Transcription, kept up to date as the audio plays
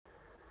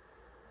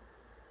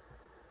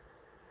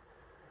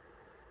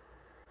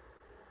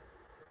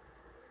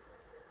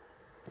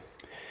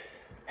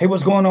Hey,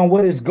 what's going on?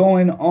 What is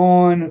going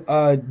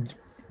on,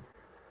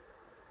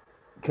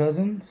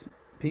 cousins,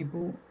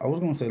 people? I was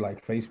gonna say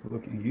like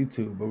Facebook and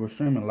YouTube, but we're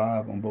streaming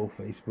live on both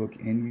Facebook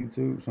and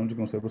YouTube. So I'm just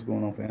gonna say what's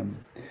going on, family.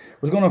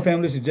 What's going on,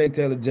 family? This is Jake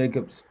Taylor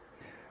Jacobs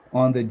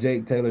on the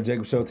Jake Taylor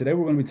Jacobs Show. Today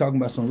we're gonna be talking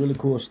about some really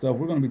cool stuff.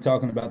 We're gonna be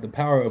talking about the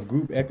power of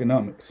group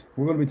economics.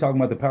 We're gonna be talking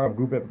about the power of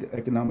group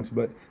economics,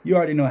 but you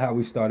already know how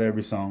we start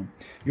every song.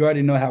 You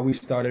already know how we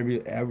start every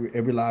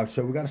live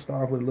show. We gotta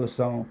start off with a little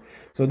song.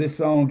 So this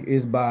song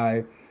is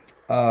by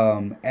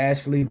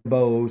Ashley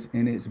Bowes,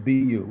 and it's Be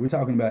You. We're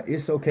talking about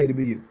It's Okay to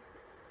Be You.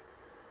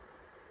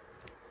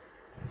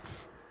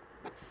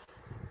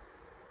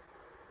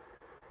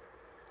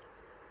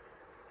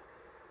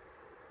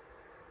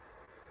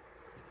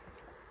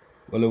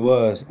 Well, it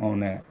was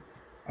on that.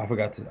 I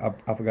forgot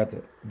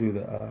to do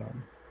the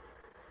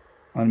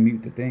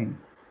unmute the thing.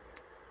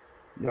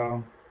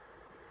 Y'all,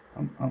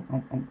 I'm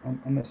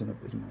messing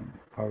up this morning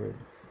already.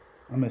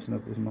 I'm messing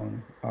up this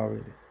morning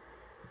already.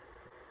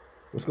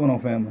 What's going on,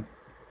 family?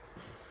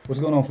 What's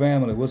going on,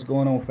 family? What's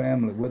going on,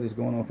 family? What is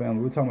going on,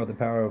 family? We're talking about the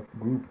power of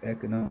group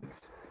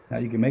economics. Now,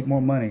 you can make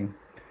more money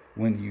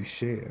when you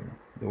share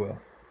the wealth.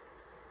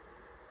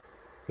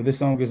 But this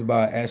song is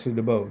by Ashley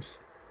DeBose.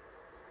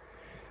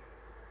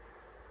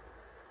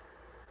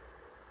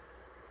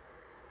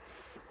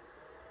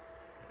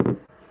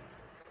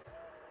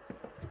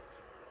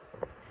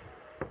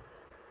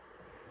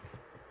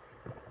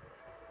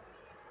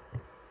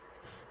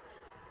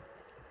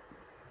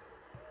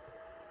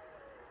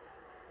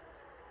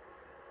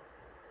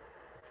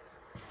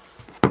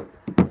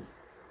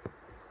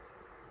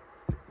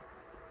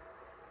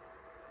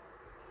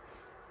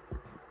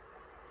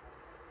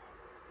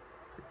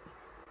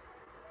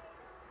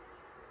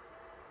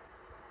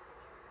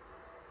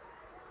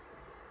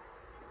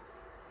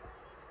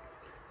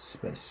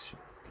 Special.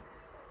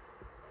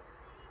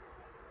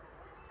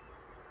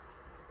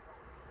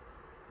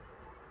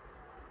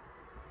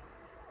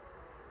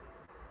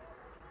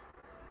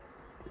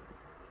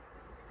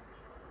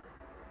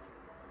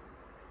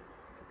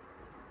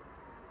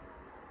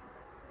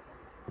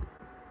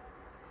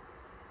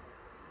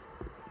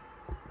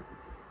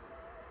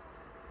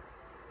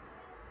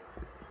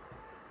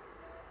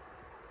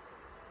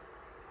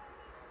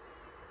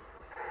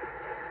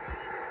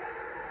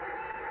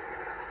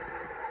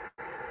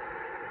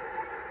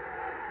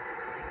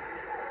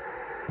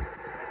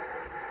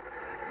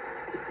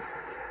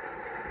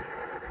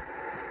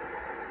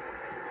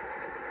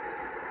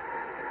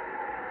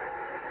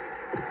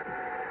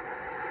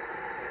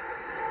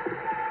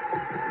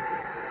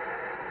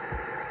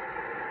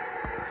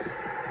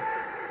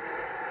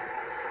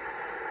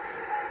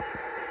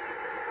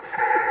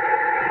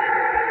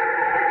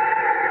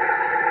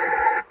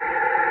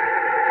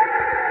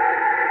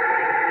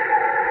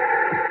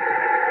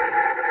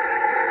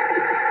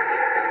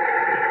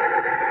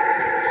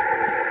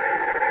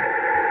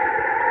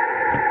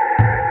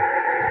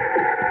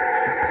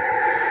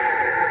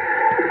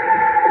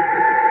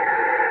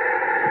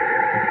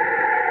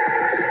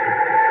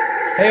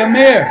 Hey,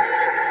 Amir.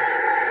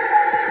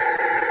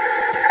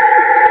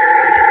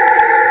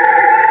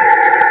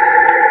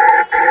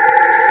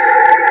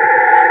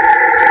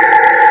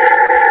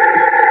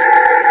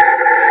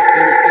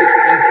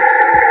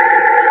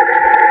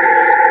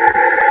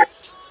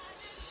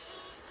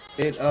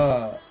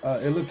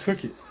 It looked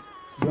crooked.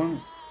 You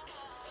want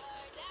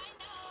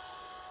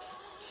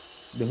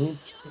the who?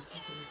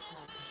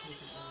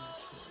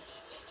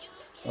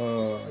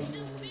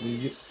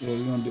 Yeah,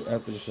 you're gonna do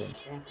after the show.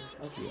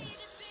 Yeah.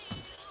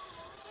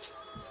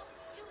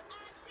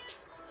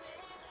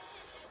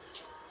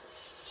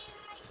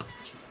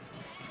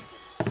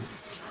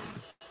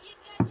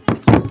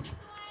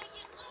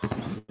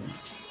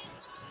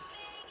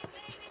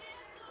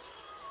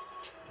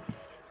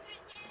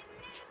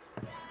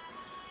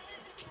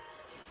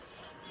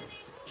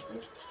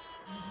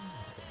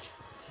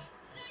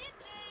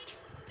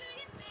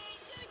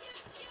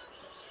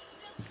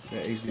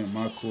 That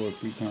HDMI cord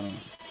keep kind of.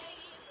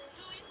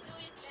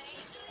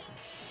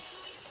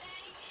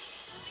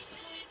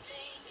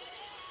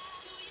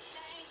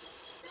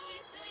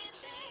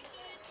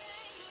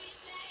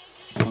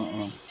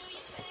 Uh-uh.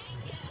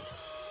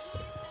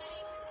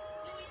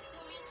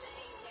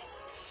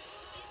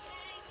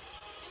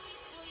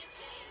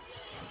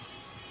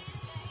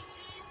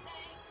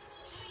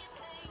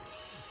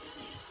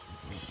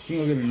 Can you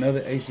go get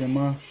another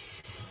HDMI?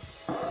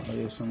 Oh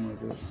yeah, something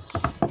like that.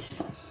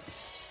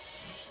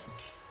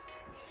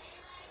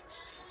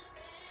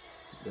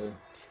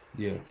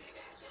 Yeah,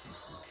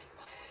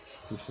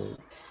 appreciate it.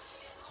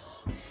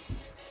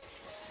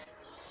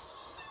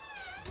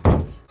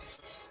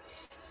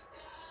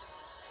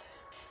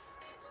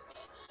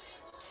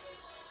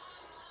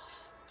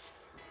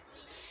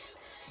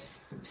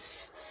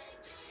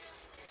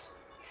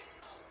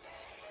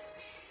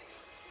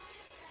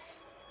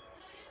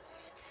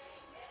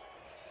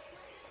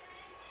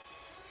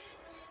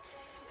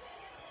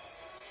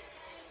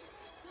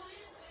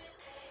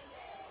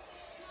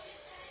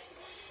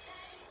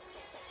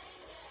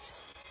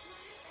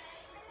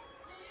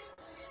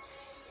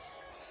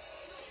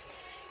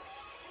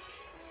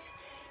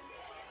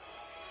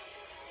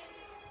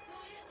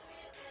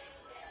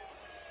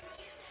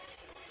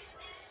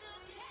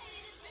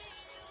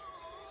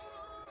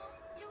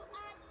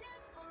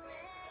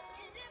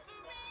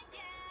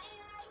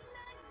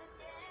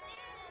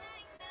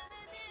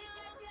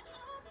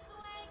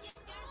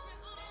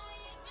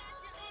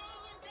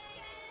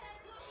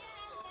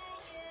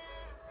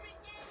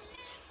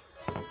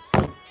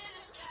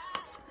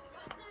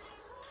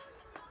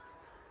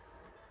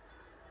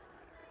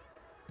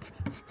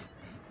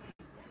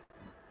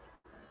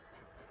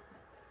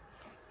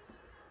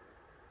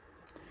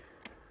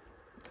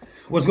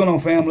 What's going on,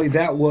 family?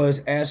 That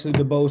was Ashley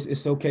DeBose.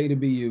 It's okay to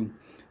be you.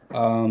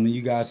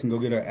 You guys can go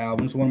get her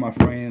album. It's one of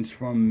my friends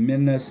from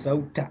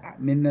Minnesota.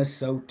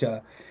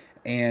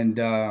 And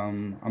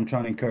I'm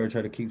trying to encourage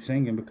her to keep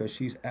singing because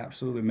she's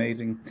absolutely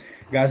amazing.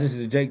 Guys, this is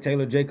the Jake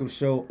Taylor Jacobs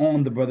Show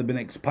on the Brother Ben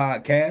X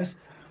podcast.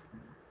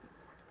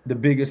 The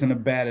biggest and the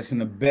baddest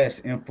and the best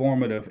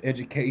informative,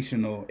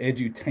 educational,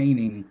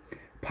 edutaining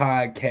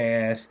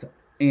podcast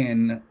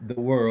in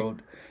the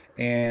world.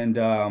 And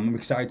I'm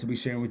excited to be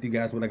sharing with you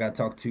guys what I got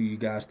to talk to you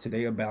guys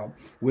today about,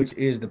 which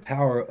is the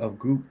power of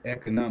group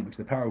economics,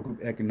 the power of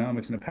group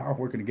economics and the power of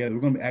working together.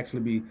 We're going to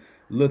actually be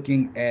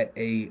looking at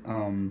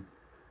an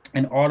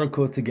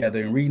article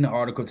together and reading the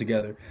article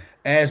together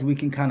as we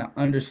can kind of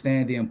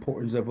understand the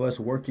importance of us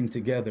working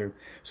together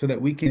so that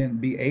we can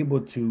be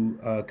able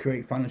to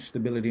create financial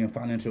stability and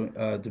financial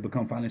to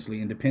become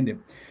financially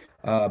independent.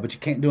 But you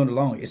can't do it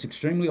alone. It's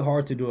extremely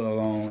hard to do it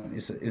alone.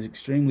 It's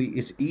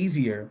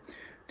easier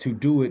to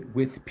do it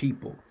with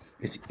people.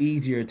 It's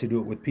easier to do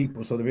it with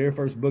people. So the very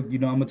first book, I'm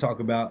gonna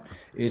talk about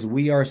is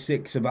We Are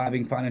Sick,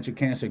 Surviving Financial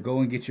Cancer. Go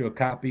and get you a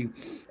copy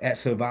at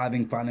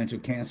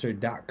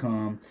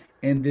survivingfinancialcancer.com.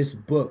 In this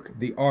book,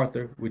 the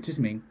author, which is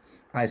me,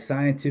 I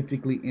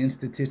scientifically and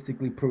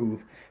statistically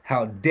prove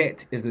how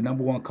debt is the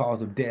number one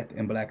cause of death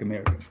in Black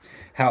America.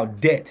 How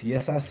debt,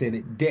 yes, I said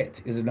it,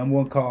 debt is the number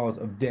one cause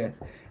of death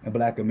in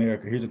Black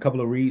America. Here's a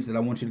couple of reads that I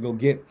want you to go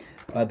get.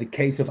 The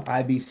Case of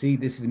IBC.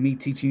 This is me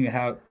teaching you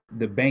how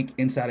the bank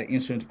insider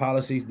insurance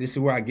policies. This is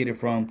where I get it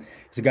from.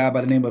 It's a guy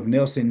by the name of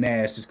Nelson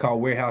Nash. It's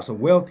called Warehouse of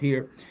Wealth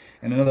here.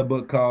 And another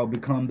book called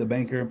Become the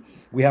Banker.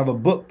 We have a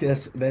book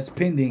that's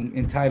pending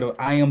entitled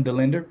I Am the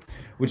Lender,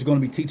 which is going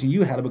to be teaching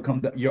you how to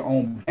become your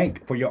own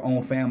bank for your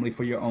own family,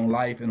 for your own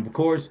life. And of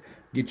course,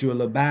 get you a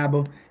little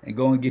Bible and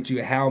go and get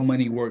you How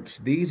Money Works.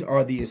 These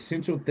are the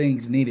essential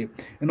things needed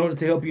in order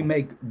to help you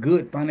make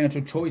good financial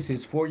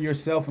choices for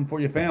yourself and for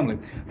your family.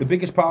 The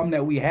biggest problem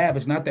that we have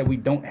is not that we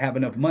don't have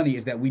enough money,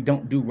 is that we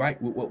don't do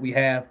right with what we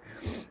have.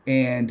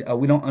 And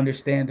we don't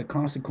understand the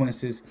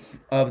consequences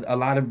of a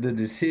lot of the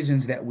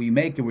decisions that we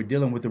make, and we're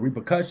dealing with the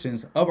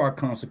repercussions of our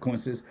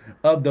consequences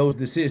of those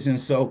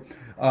decisions. So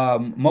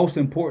most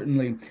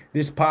importantly,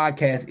 this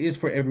podcast is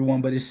for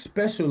everyone, but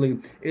especially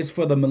it's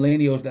for the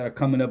millennials that are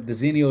coming up, the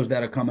zennials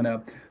that are coming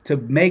up, to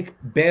make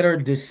better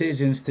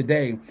decisions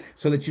today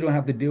so that you don't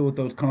have to deal with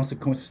those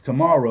consequences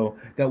tomorrow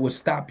that will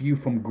stop you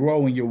from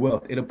growing your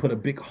wealth. It'll put a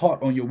big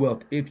halt on your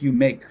wealth if you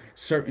make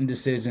certain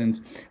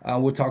decisions.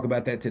 We'll talk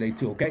about that today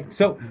too, okay?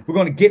 So we're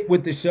going to get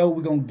with the show.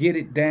 We're going to get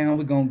it down.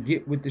 We're going to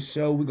get with the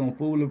show. We're going to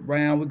fool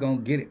around. We're going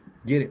to get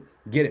it.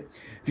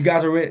 If you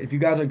guys are ready, if you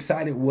guys are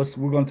excited, what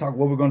we're going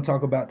to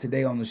talk about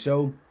today on the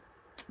show,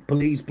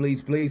 please.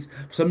 For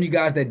some of you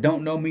guys that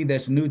don't know me,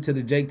 that's new to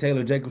the Jake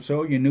Taylor Jacobs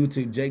Show, you're new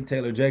to Jake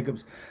Taylor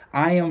Jacobs.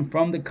 I am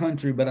from the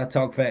country, but I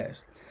talk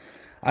fast.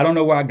 I don't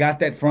know where I got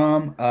that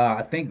from.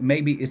 I think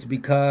maybe it's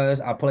because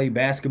I played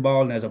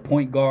basketball, and as a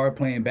point guard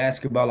playing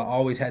basketball, I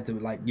always had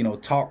to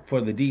talk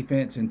for the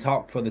defense and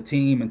talk for the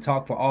team and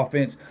talk for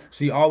offense.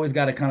 So you always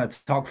got to kind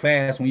of talk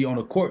fast when you're on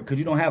the court because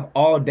you don't have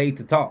all day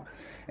to talk.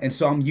 And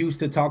so I'm used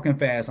to talking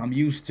fast. I'm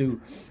used to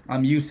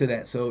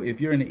that. So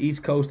if you're in the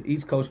East Coast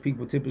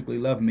people typically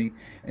love me,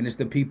 and it's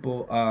the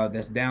people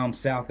that's down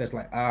south that's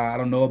like, I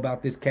don't know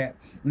about this cat.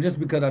 And just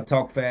because I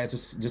talk fast,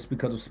 it's just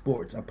because of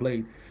sports. I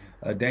played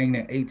dang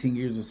near 18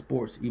 years of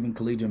sports, even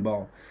collegiate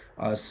ball.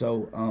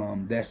 So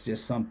that's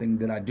just something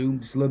that I do.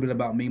 Just a little bit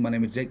about me. My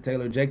name is Jake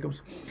Taylor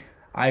Jacobs.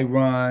 I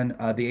run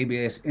the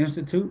ABS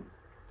Institute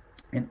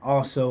and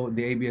also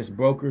the ABS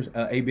Brokers.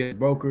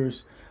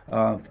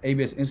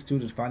 ABS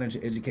Institute is a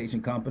financial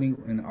education company,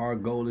 and our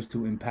goal is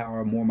to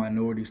empower more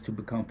minorities to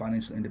become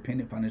financially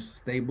independent, financially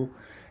stable.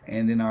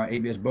 And in our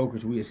ABS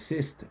Brokers, we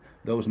assist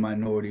those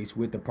minorities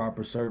with the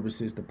proper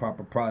services, the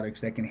proper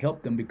products that can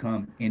help them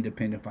become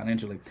independent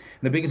financially.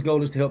 And the biggest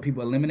goal is to help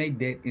people eliminate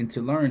debt and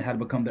to learn how to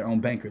become their own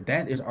banker.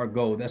 That is our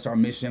goal. That's our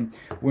mission.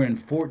 We're in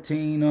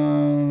 14,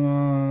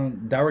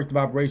 Director of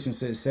Operations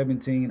says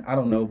 17, I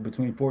don't know,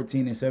 between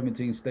 14 and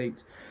 17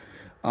 states.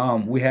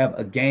 We have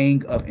a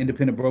gang of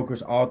independent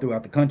brokers all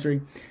throughout the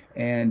country,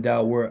 and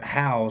we're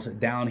housed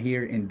down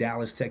here in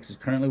Dallas, Texas.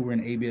 Currently, we're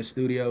in ABS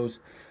Studios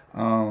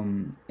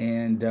and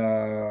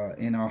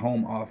in our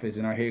home office,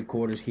 in our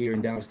headquarters here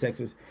in Dallas,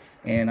 Texas.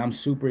 And I'm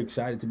super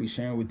excited to be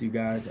sharing with you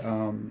guys.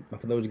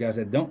 For those of you guys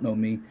that don't know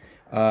me,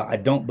 I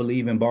don't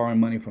believe in borrowing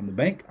money from the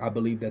bank. I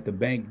believe that the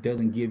bank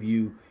doesn't give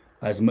you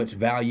as much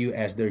value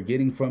as they're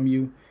getting from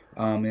you.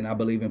 And I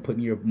believe in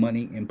putting your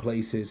money in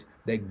places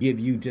that give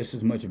you just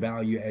as much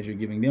value as you're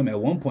giving them. At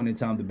one point in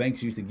time, the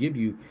banks used to give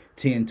you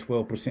 10,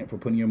 12% for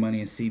putting your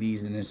money in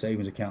CDs and in a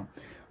savings account.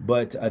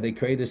 But they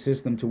created a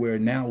system to where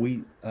now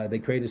we're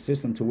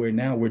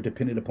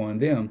dependent upon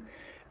them.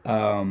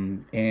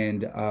 And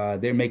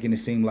they're making it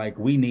seem like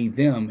we need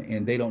them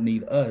and they don't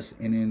need us.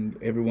 And then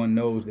everyone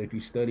knows that if you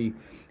study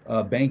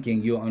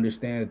banking, you'll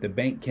understand that the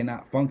bank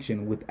cannot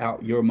function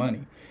without your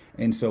money.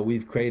 And so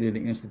we've created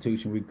an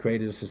institution, we've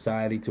created a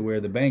society to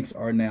where the banks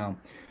are now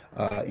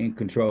in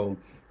control,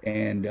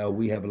 and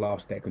we have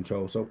lost that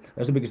control. So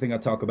that's the biggest thing I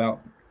talk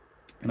about.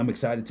 and I'm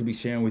excited to be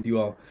sharing with you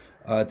all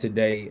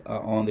today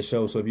on the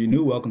show. So if you're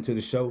new, welcome to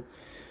the show.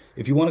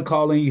 If you want to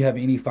call in, you have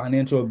any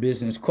financial or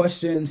business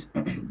questions,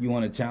 you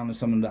want to challenge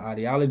some of the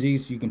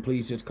ideologies, you can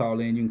please just call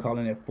in. You can call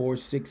in at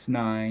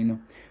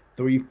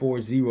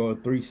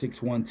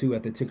 469-340-3612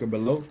 at the ticker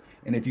below.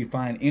 And if you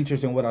find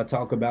interest in what I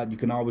talk about, you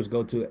can always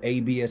go to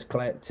ABS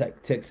class,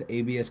 text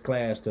ABS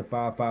class to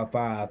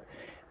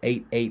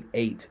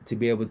 555-888 to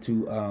be able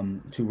to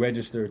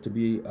register to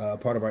be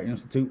part of our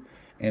institute.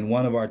 And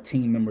one of our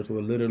team members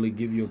will literally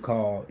give you a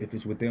call if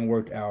it's within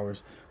work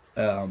hours,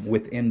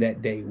 within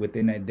that day,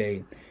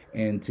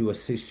 and to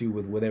assist you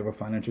with whatever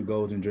financial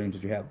goals and dreams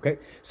that you have. Okay,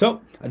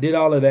 so I did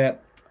all of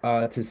that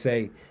to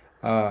say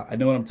I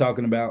know what I'm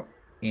talking about,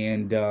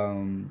 and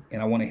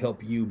I want to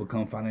help you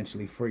become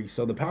financially free.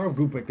 So the power of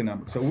group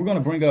economics. So we're going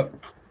to bring up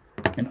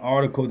an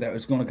article that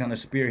is going to kind of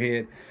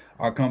spearhead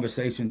our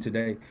conversation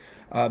today,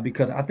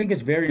 because I think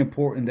it's very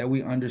important that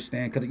we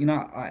understand. Because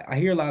I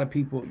hear a lot of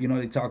people,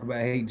 they talk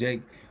about, hey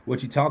Jake,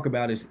 what you talk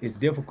about is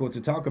difficult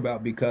to talk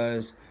about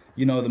because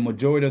the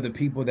majority of the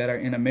people that are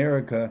in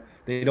America,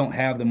 they don't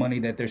have the money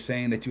that they're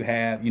saying that you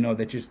have.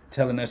 That you're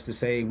telling us to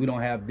say we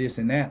don't have this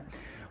and that.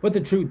 But the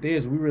truth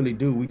is, we really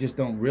do. We just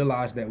don't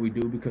realize that we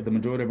do because the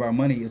majority of our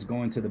money is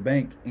going to the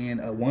bank.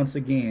 And once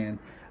again,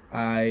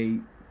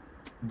 I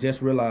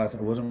just realized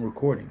I wasn't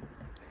recording.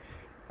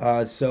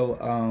 So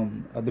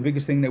the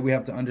biggest thing that we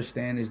have to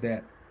understand is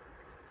that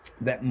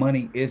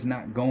money is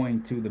not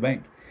going to the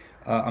bank.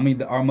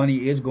 Our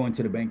money is going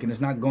to the bank, and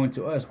it's not going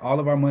to us. All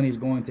of our money is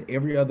going to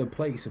every other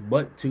place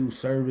but to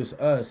service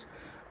us.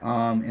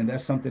 And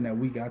that's something that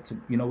we got to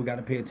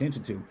pay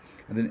attention to.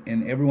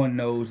 And everyone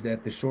knows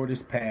that the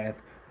shortest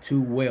path to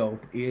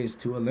wealth is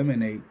to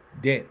eliminate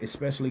debt,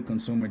 especially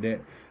consumer debt,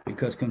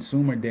 because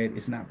consumer debt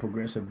is not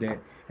progressive debt,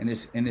 and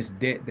it's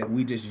debt that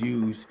we just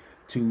use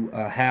to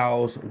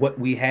house what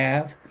we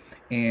have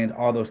and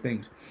all those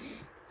things.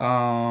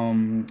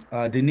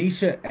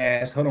 Denisha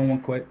asked, hold on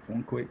one quick.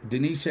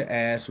 Denisha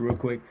asked real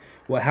quick,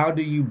 well, how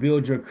do you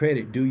build your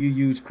credit? Do you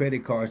use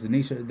credit cards?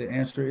 Denisha, the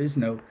answer is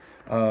no.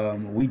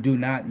 We do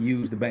not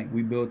use the bank.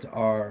 We built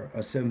our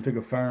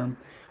seven-figure firm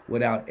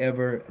without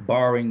ever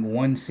borrowing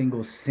one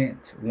single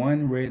cent,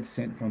 one red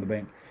cent from the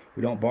bank.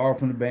 We don't borrow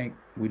from the bank.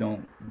 We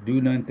don't do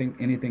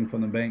anything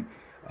from the bank.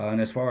 And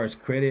as far as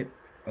credit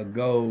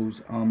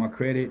goes, our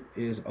credit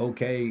is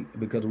okay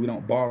because we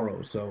don't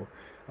borrow. So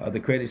the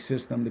credit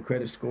system, the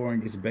credit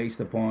scoring is based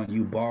upon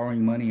you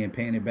borrowing money and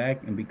paying it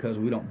back. And because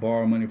we don't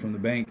borrow money from the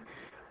bank,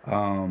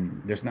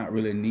 there's not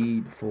really a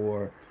need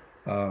for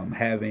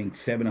having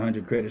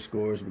 700 credit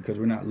scores because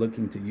we're not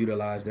looking to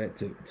utilize that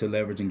to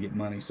leverage and get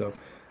money. So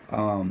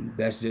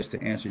that's just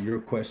to answer your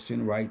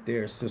question right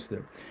there,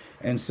 sister.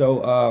 And so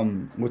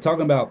we're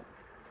talking about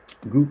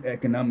group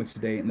economics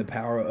today and the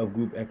power of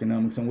group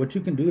economics and what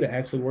you can do to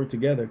actually work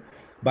together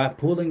by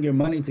pulling your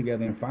money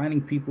together and finding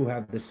people who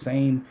have the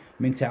same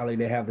mentality,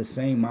 they have the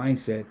same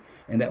mindset,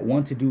 and that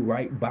want to do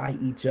right by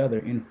each other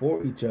and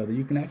for each other.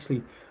 You can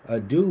actually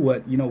do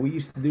what we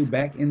used to do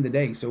back in the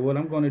day. So what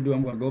I'm going to do,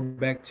 I'm going to go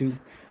back to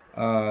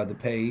the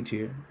page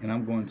here, and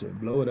I'm going to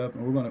blow it up,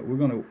 and we're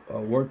going to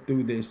work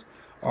through this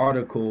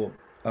article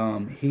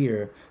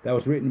here that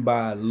was written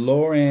by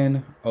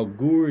Lauren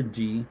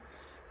Agurji.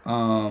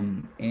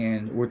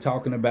 And we're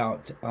talking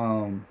about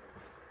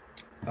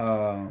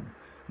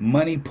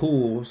money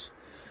pools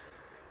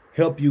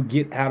help you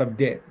get out of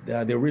debt.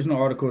 The original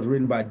article was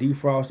written by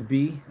DeFrost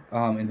B,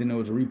 and then it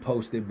was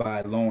reposted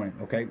by Lauren.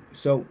 Okay,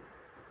 so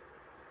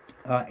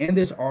in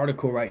this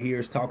article right here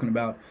is talking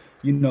about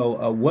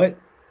what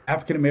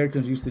African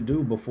Americans used to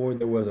do before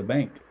there was a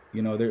bank.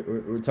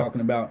 We're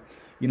talking about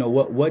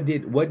what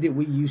did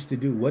we used to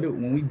do?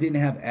 When we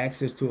didn't have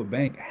access to a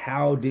bank,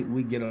 how did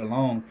we get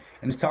along?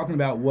 And it's talking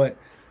about what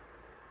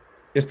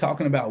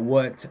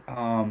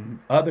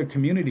other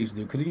communities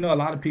do, because a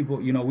lot of people,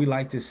 we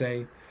like to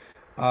say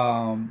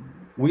that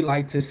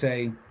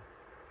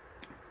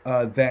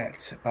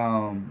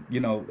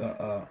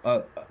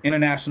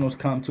internationals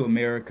come to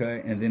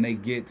America and then they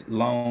get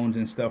loans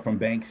and stuff from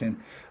banks, and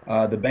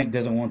the bank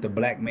doesn't want the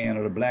black man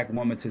or the black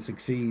woman to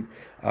succeed,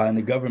 and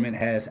the government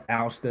has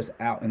ousted us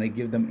out, and they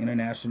give them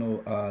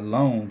international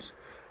loans,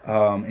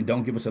 and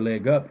don't give us a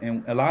leg up.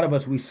 And a lot of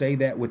us, we say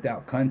that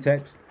without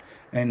context.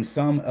 And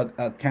some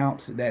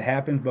accounts that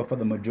happens, but for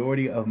the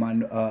majority of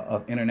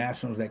of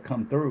internationals that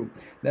come through,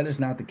 that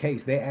is not the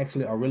case. They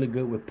actually are really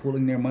good with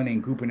pulling their money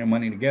and grouping their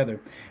money together,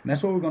 and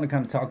that's what we're going to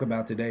kind of talk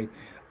about today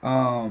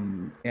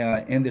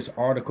in this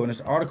article. And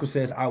this article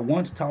says, I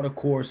once taught a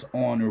course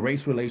on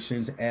race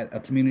relations at a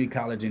community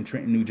college in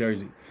Trenton, New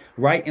Jersey.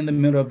 Right in the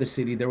middle of the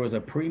city, there was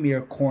a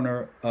premier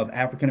corner of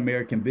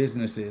African-American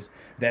businesses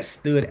that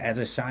stood as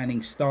a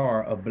shining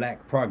star of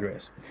black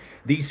progress.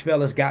 These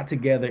fellas got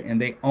together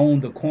and they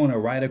owned the corner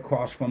right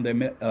across from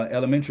their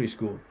elementary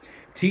school.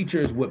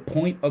 Teachers would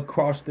point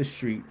across the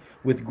street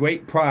with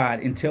great pride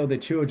and tell the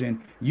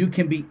children, you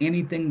can be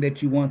anything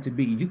that you want to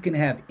be. You can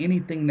have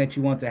anything that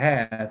you want to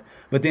have.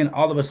 But then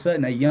all of a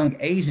sudden, a young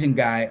Asian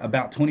guy,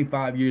 about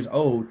 25 years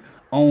old,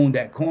 owned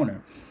that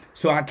corner.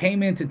 So I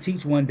came in to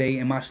teach one day,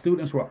 and my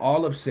students were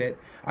all upset.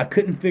 I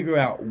couldn't figure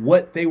out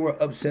what they were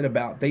upset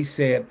about. They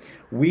said,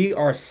 "We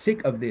are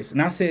sick of this."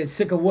 And I said,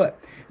 "Sick of what?"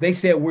 They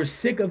said, "We're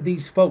sick of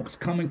these folks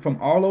coming from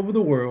all over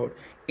the world,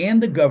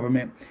 and the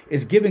government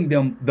is giving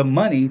them the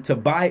money to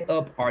buy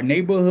up our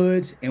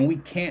neighborhoods, and we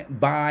can't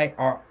buy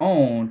our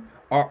own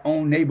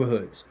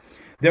neighborhoods."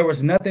 There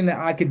was nothing that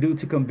I could do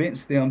to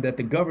convince them that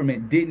the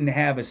government didn't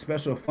have a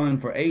special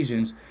fund for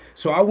Asians.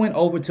 So I went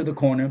over to the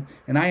corner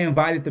and I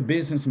invited the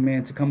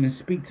businessman to come and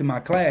speak to my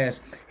class.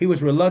 He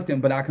was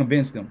reluctant, but I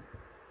convinced him.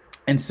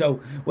 And so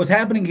what's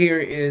happening here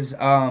is,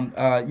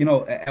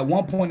 at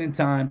one point in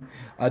time,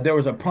 there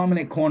was a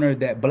prominent corner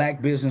that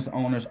black business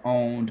owners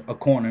owned a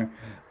corner.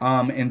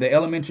 And the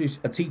elementary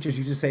teachers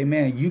used to say,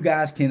 "Man, you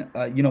guys can,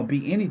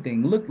 be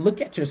anything.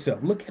 Look at yourself.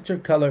 Look at your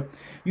color.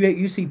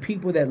 You see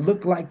people that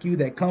look like you,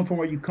 that come from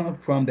where you come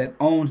from, that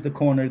owns the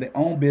corner, that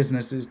own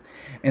businesses."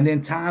 And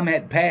then time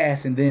had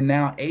passed, and then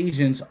now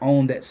Asians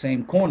own that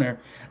same corner,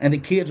 and the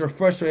kids are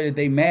frustrated.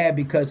 They mad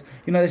because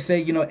they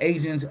say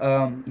Asians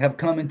have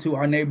come into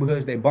our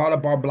neighborhoods. They bought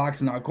up our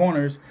blocks and our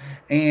corners,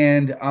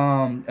 and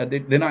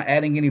they're not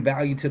adding any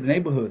value to the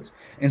neighborhoods.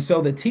 And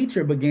so the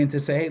teacher began to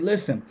say, "Hey,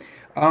 listen."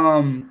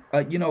 They're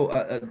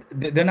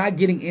not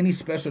getting any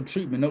special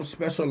treatment, no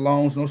special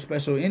loans, no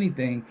special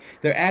anything.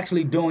 They're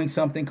actually doing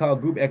something called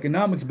group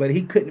economics, but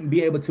he couldn't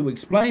be able to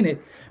explain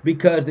it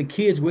because the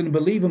kids wouldn't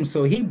believe him.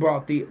 So he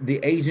brought the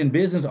Asian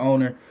business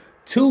owner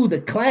to the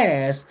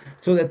class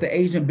so that the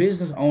Asian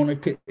business owner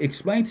could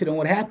explain to them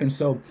what happened.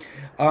 So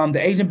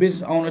the Asian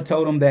business owner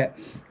told him that,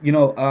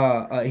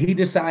 he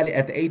decided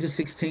at the age of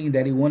 16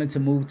 that he wanted to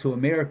move to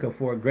America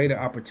for a greater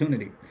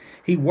opportunity.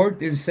 He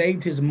worked and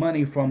saved his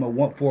money for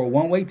a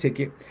one-way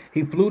ticket.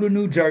 He flew to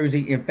New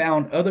Jersey and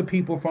found other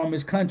people from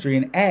his country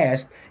and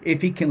asked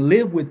if he can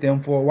live with them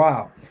for a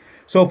while.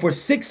 So for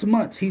 6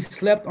 months, he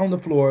slept on the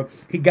floor.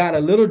 He got a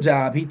little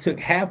job. He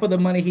took half of the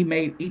money he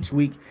made each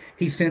week.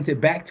 He sent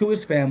it back to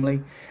his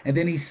family, and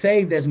then he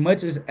saved as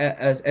much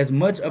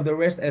of the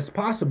rest as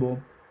possible.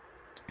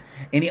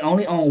 And he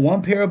only owned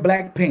one pair of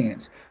black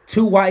pants,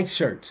 two white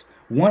shirts,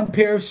 one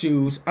pair of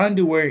shoes,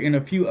 underwear, and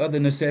a few other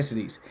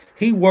necessities.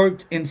 He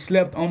worked and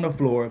slept on the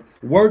floor,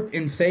 worked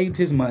and saved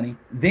his money.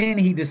 Then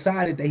he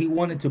decided that he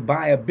wanted to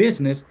buy a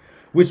business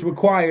which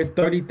required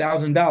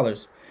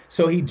 $30,000.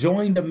 So he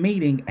joined a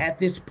meeting. At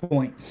this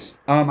point,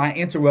 I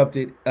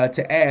interrupted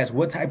to ask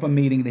what type of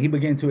meeting. And he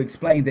began to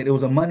explain that it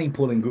was a money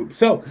pulling group.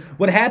 So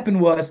what happened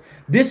was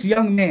this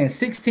young man,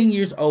 16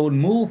 years old,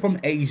 moved from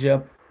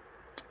Asia,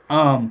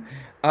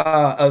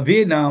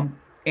 Vietnam,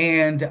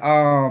 and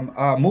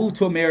moved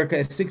to America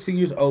at 16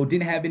 years old,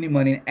 didn't have any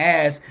money, and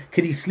asked,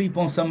 could he sleep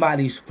on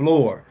somebody's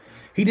floor?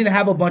 He didn't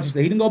have a bunch of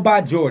stuff. He didn't go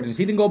buy Jordans.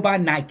 He didn't go buy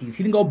Nikes.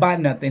 He didn't go buy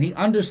nothing. He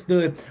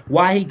understood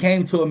why he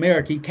came to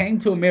America. He came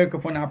to America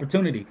for an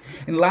opportunity.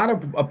 And a lot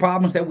of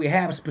problems that we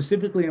have,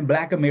 specifically in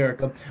Black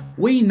America,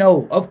 we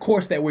know, of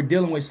course, that we're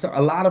dealing with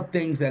a lot of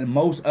things that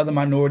most other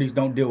minorities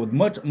don't deal with.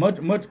 Much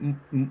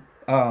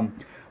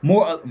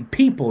more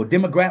people,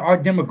 our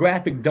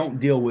demographic don't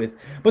deal with.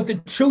 But the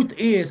truth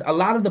is, a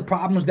lot of the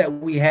problems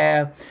that we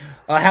have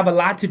a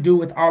lot to do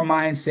with our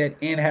mindset,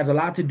 and has a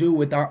lot to do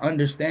with our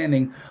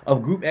understanding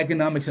of group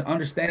economics and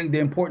understanding the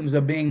importance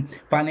of being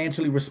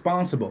financially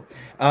responsible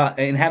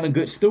and having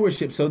good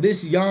stewardship. So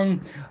this young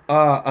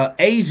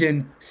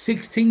Asian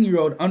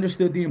 16-year-old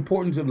understood the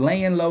importance of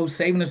laying low,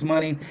 saving his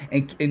money,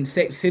 and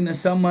sending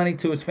some money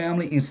to his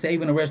family and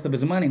saving the rest of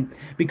his money,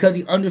 because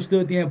he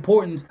understood the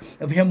importance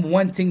of him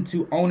wanting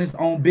to own his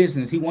own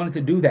business. He wanted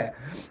to do that.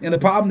 And the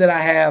problem that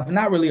I have,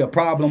 not really a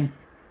problem,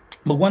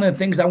 but one of the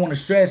things I want to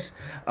stress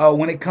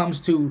when it comes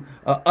to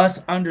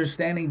us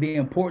understanding the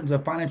importance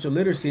of financial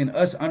literacy, and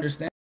us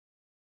understanding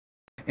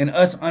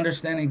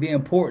the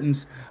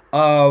importance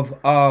of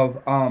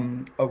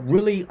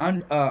really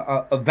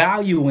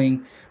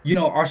valuing,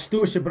 our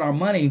stewardship and our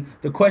money.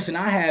 The question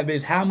I have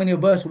is, how many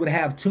of us would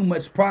have too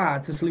much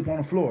pride to sleep on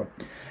the floor?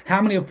 How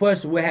many of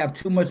us would have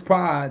too much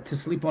pride to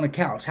sleep on the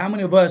couch? How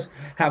many of us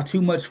have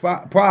too much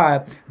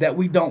pride that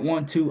we don't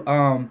want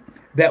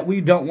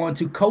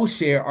to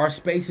co-share our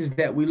spaces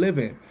that we live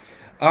in?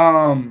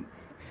 And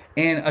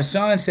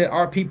Ashan said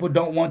our people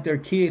don't want their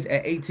kids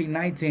at 18,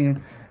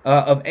 19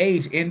 of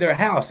age in their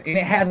house. And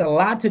it has a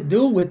lot to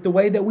do with the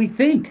way that we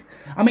think.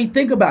 I mean,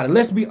 think about it.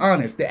 Let's be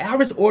honest. The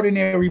average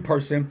ordinary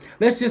person,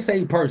 let's just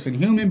say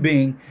human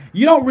being,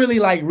 you don't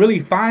really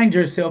find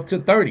yourself to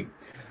 30.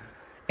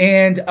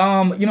 And,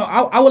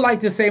 I would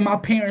like to say my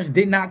parents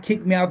did not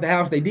kick me out of the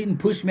house. They didn't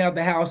push me out of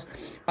the house.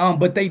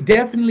 But they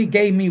definitely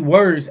gave me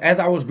words as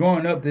I was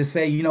growing up to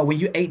say, when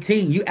you're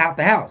 18, you out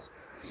the house.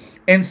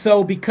 And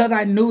so because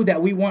I knew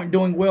that we weren't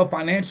doing well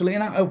financially,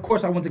 and of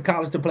course I went to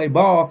college to play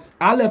ball,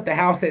 I left the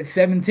house at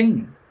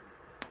 17.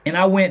 And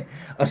I went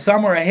a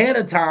summer ahead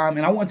of time,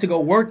 and I went to go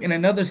work in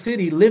another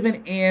city,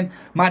 living in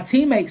my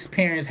teammates'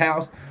 parents'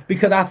 house,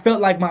 because I felt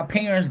like my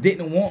parents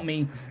didn't want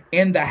me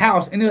in the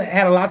house. And it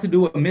had a lot to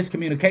do with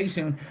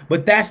miscommunication.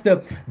 But that's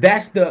the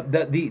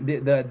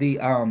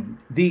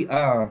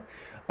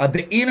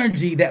the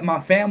energy that my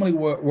family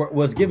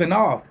was giving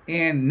off.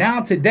 And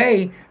now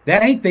today,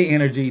 that ain't the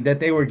energy that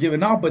they were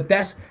giving off, but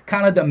that's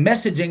kind of the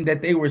messaging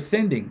that they were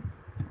sending.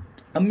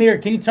 Amir,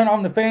 can you turn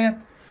on the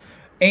fan?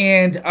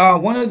 And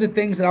one of the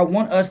things that I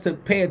want us to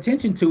pay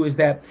attention to is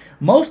that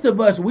most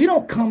of us, we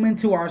don't come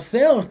into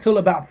ourselves till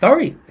about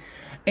 30.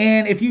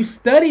 And if you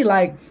study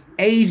like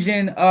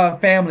Asian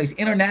families,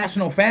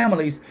 international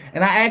families,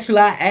 and I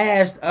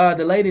asked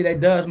the lady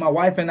that does my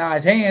wife and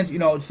I's hands,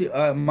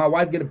 my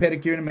wife get a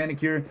pedicure and a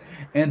manicure,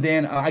 and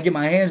then I get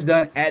my hands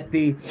done at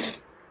the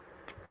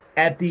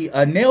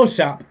nail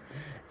shop,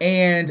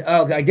 and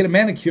I get a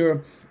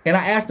manicure, and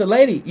I asked the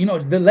lady,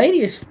 the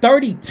lady is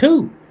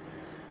 32.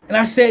 And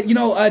I said,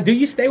 do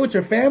you stay with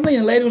your family?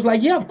 And the lady was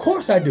like, yeah, of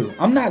course I do.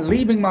 I'm not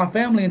leaving my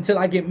family until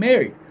I get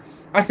married.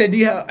 I said, do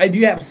you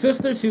have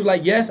sisters? She was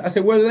like, yes. I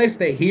said, where do they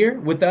stay? Here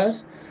with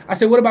us. I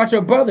said, what about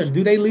your brothers?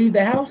 Do they leave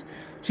the house?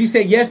 She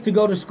said, yes, to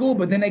go to school,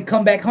 but then they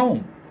come back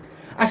home.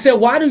 I said,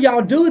 why do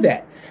y'all do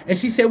that? And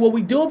she said, well,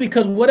 we do it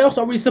because what else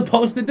are we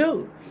supposed to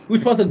do? We're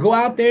supposed to go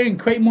out there and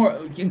create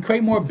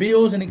more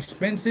bills and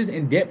expenses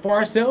and debt for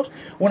ourselves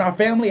when our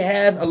family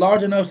has a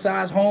large enough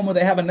size home, or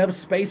they have enough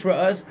space for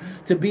us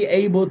to be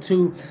able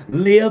to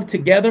live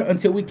together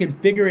until we can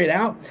figure it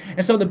out.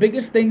 And so the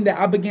biggest thing that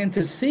I began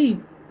to see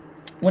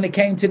when it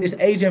came to this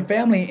Asian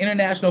family and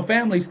international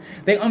families,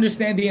 they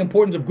understand the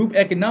importance of group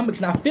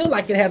economics. And I feel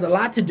like it has a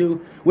lot to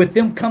do with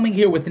them coming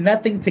here with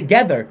nothing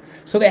together.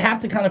 So they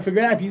have to kind of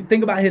figure it out. If you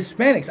think about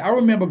Hispanics, I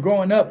remember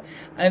growing up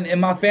and in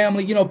my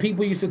family,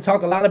 people used to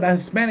talk a lot about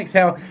Hispanics,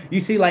 how you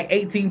see like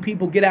 18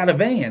 people get out of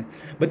van.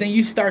 But then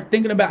you start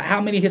thinking about how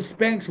many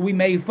Hispanics we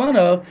made fun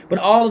of, but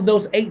all of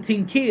those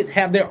 18 kids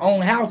have their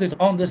own houses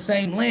on the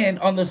same land,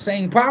 on the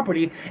same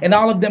property, and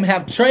all of them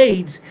have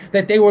trades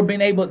that they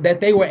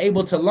were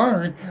able to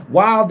learn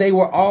while they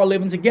were all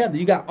living together.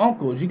 You got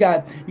uncles, you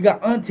got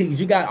aunties,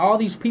 you got all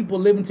these people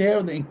living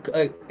together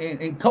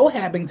and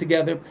cohabiting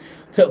together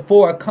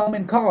for a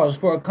common cause,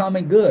 for a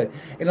common good.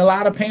 And a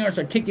lot of parents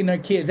are kicking their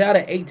kids out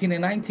at 18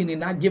 and 19 and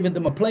not giving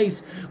them a place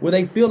where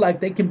they feel like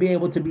they can be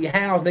able to be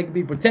housed, they can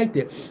be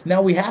protected.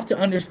 Now we have to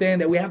understand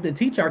that we have to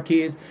teach our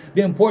kids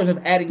the importance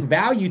of adding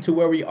value to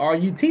where we are.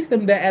 You teach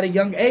them that at a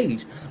young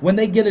age when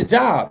they get a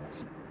job,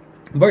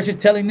 versus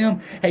telling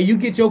them, hey, you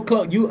get your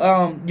clothes, you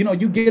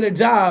get a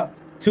job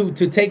to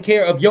take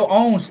care of your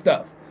own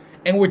stuff.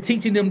 And we're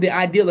teaching them the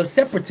ideal of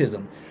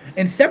separatism.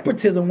 And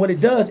separatism, what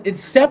it does, it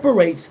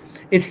separates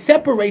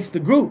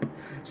the group,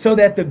 so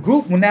that the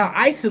group, when now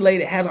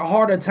isolated, has a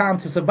harder time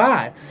to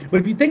survive. But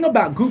if you think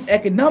about group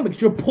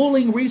economics, you're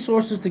pulling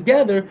resources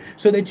together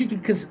so that you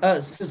can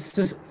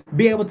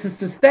be able to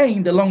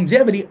sustain the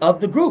longevity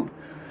of the group.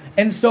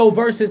 And so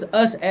versus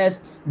us as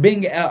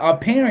being our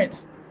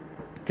parents,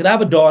 because I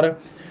have a daughter,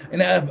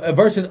 and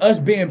versus us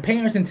being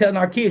parents and telling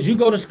our kids, you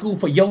go to school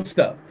for your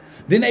stuff.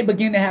 Then they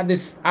begin to have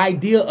this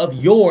idea of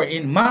your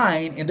in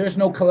mind, and there's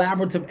no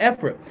collaborative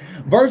effort.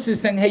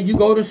 Versus saying, hey, you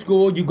go to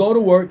school, you go to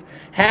work,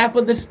 half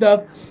of the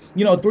stuff,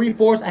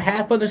 3/4, a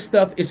half of the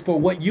stuff is for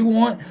what you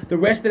want. The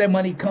rest of that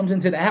money comes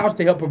into the house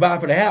to help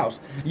provide for the house.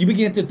 You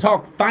begin to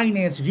talk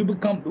finances. You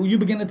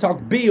begin to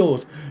talk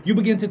bills. You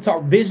begin to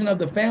talk vision of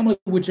the family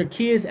with your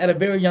kids at a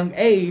very young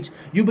age.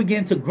 You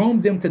begin to groom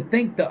them to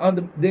think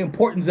the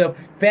importance of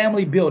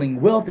family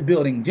building, wealth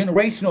building,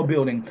 generational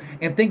building,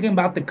 and thinking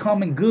about the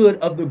common good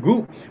of the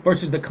group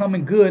versus the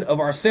common good of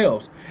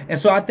ourselves. And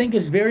so I think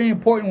it's very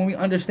important when we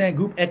understand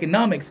group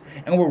economics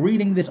and we're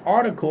reading this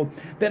article,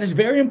 that it's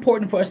very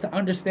important for us to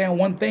understand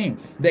one thing,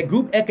 that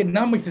group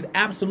economics is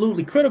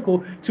absolutely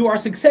critical to our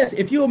success.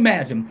 If you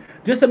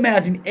just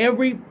imagine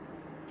every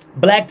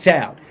black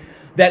child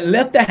that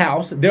left the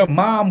house, their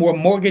mom were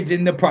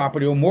mortgaging the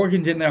property or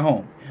mortgaging their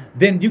home.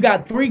 Then you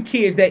got 3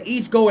 kids that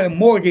each go and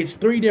mortgage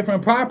 3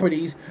 different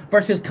properties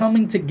versus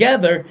coming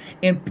together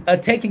and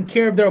taking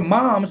care of their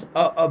mom's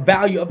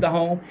value of the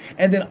home.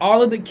 And then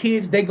all of the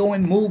kids, they go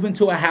and move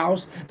into a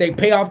house, they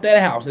pay off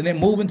that house, and then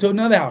move into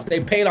another house. They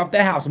paid off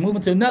that house, move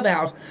into another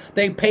house,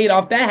 they paid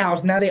off that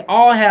house. Now they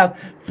all have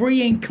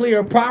free and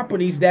clear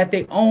properties that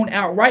they own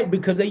outright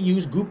because they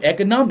use group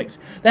economics.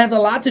 That has a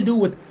lot to do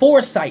with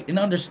foresight and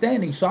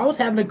understanding. So I was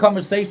having a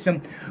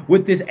conversation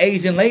with this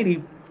Asian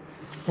lady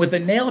with a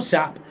nail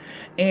shop,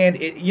 and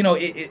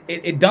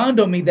it dawned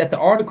on me that the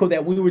article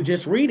that we were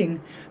just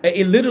reading,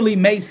 it literally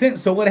made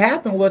sense. So what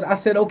happened was, I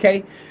said,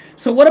 okay,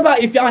 so what about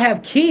if y'all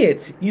have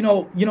kids,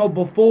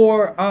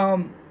 before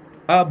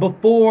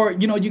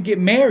you get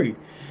married?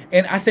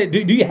 And I said, do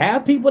you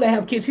have people that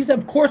have kids? She said,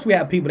 of course we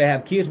have people that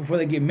have kids before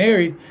they get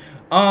married.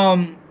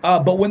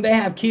 But when they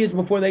have kids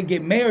before they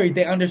get married,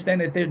 they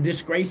understand that they're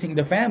disgracing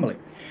the family.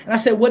 And I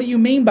said, what do you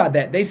mean by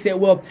that? They said,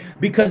 well,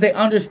 because they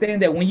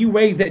understand that when you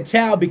raise that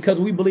child, because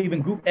we believe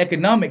in group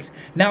economics,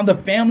 now the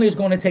family is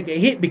going to take a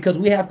hit because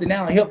we have to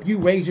now help you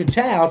raise your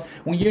child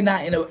when you're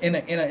not in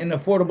an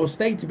affordable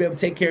state to be able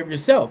to take care of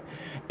yourself.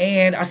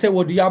 And I said,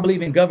 well, do y'all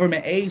believe in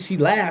government aid? She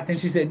laughed and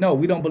she said, no,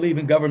 we don't believe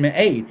in government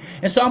aid.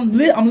 And so I'm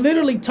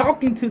literally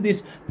talking to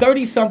this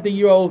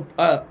 30-something-year-old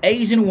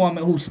Asian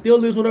woman who still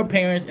lives with her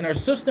parents, and her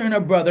sister and her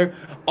brother brother.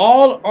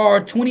 All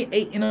are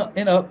 28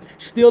 and up,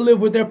 still live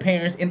with their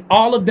parents, and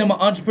all of them are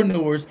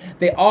entrepreneurs.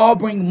 They all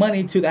bring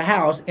money to the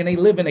house, and they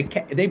live in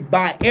they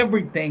buy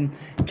everything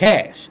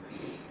cash.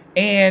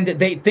 And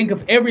they think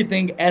of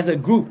everything as a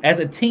group, as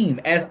a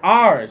team, as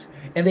ours,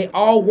 and they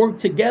all work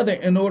together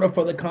in order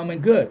for the common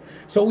good.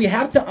 So we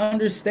have to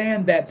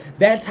understand that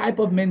that type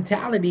of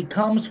mentality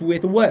comes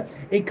with what?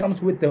 It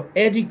comes with the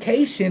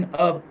education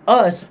of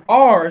us,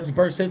 ours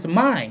versus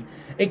mine.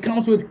 It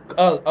comes with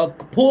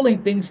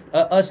pulling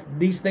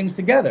these things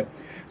together.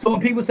 So when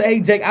people say, hey,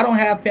 Jake, I don't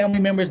have family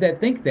members that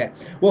think that.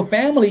 Well,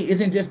 family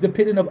isn't just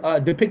depicted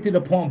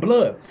upon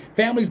blood.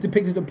 Family is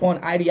depicted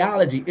upon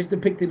ideology. It's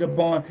depicted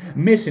upon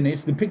mission.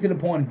 It's depicted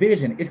upon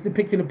vision. It's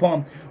depicted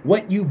upon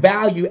what you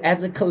value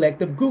as a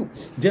collective group.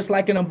 Just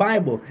like in the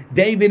Bible,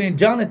 David and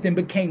Jonathan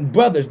became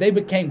brothers. They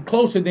became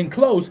closer than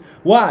close.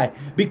 Why?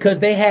 Because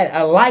they had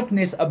a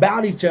likeness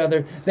about each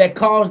other that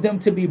caused them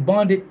to be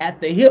bonded at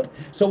the hip.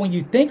 So when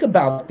you think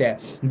about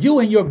that, you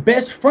and your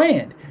best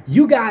friend,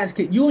 you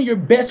and your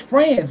best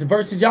friends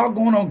versus y'all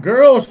going on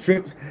girls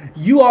trips,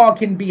 you all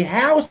can be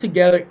housed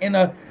together in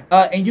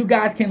and you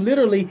guys can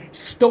literally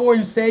store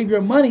and save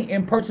your money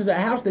and purchase a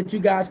house that you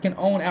guys can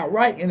own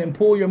outright, and then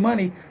pull your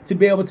money to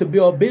be able to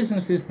build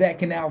businesses that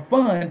can now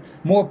fund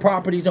more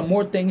properties or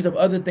more things of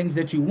other things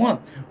that you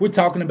want. We're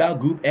talking about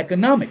group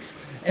economics.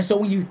 And so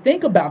when you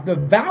think about the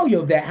value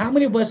of that, how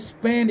many of us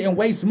spend and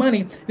waste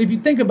money? If you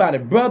think about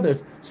it,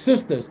 brothers,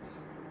 sisters,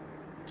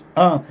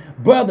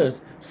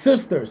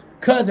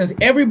 cousins,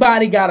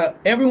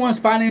 everyone's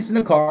financing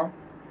a car,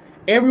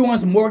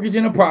 everyone's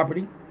mortgaging a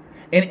property,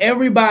 and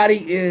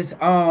everybody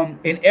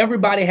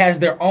has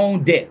their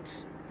own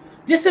debts.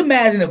 Just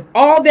imagine if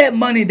all that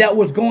money that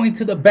was going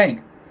to the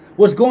bank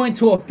was going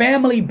to a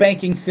family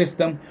banking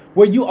system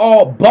where you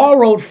all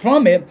borrowed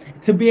from it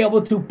to be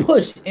able to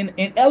push and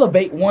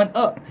elevate one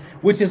up,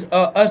 which is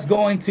us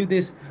going to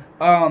this,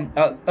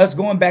 us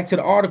going back to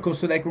the article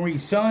so they can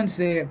read. Sean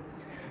said,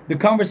 the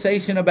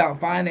conversation about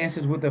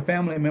finances with a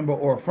family member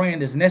or a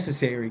friend is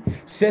necessary.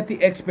 Set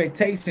the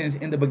expectations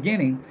in the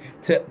beginning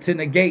to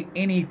negate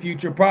any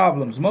future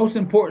problems. Most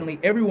importantly,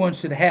 everyone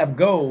should have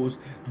goals.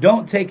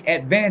 Don't take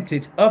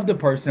advantage of the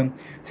person.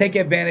 Take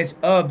advantage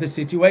of the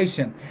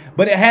situation.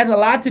 But it has a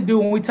lot to do,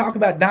 when we talk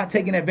about not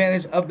taking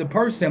advantage of the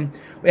person,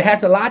 it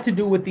has a lot to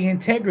do with the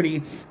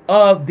integrity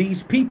of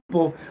these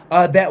people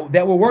that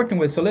we're working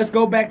with. So let's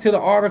go back to the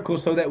article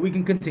so that we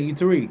can continue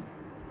to read.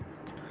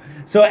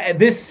 So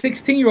this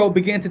 16-year-old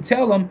began to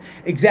tell him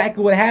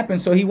exactly what happened.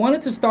 So he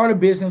wanted to start a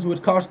business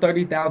which cost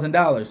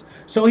 $30,000.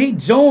 So he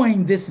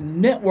joined this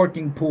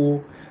networking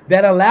pool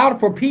that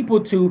allowed for people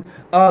to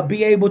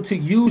be able to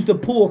use the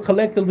pool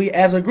collectively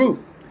as a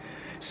group.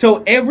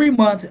 So every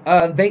month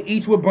they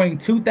each would bring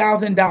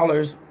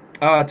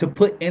 $2,000 to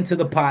put into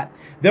the pot.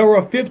 There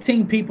were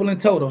 15 people in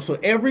total. So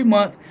every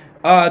month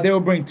they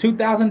would bring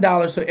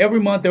 $2,000. So every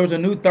month there was a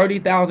new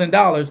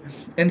 $30,000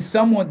 and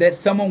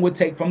someone would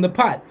take from the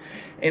pot.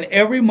 And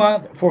every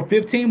month for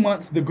 15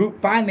 months, the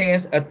group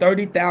financed a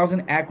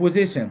 $30,000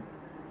 acquisition.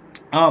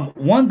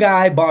 One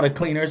guy bought a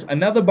cleaners,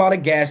 another bought a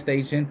gas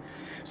station.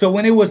 So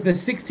when it was the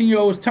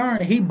 16-year-old's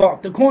turn, he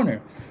bought the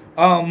corner.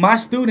 My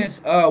students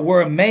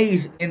were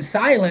amazed in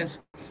silence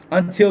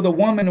until the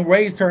woman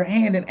raised her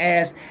hand and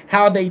asked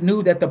how they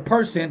knew that the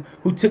person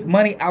who took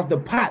money out the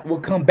pot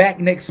would come back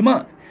next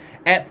month.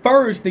 At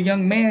first, the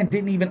young man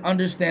didn't even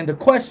understand the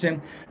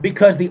question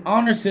because the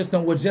honor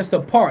system was just a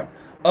part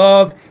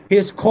of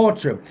his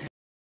culture.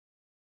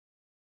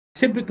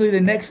 Typically, the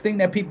next thing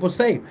that people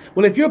say,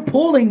 well, if you're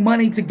pulling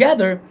money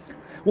together,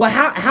 well,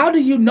 how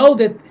do you know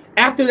that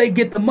after they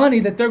get the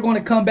money that they're going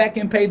to come back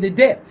and pay the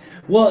debt?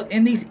 Well,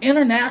 in these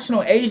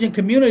international Asian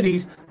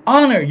communities,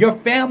 honor, your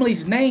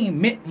family's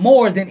name, meant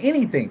more than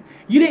anything.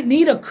 You didn't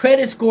need a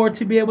credit score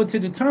to be able to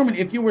determine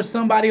if you were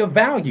somebody of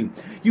value.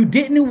 You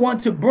didn't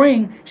want to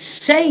bring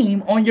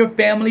shame on your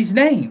family's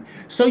name.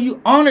 So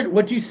you honored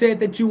what you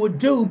said that you would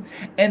do,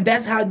 and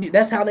that's how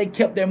they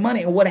kept their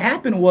money. And what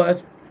happened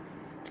was,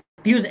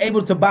 he was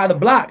able to buy the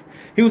block.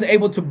 He was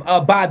able to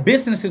buy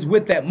businesses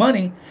with that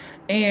money.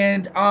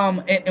 And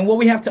what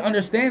we have to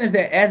understand is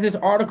that, as this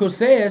article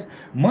says,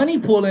 money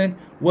pulling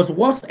was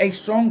once a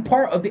strong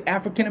part of the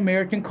African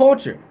American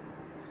culture.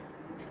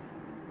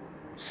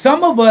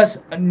 Some of us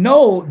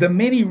know the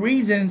many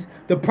reasons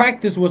the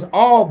practice was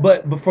all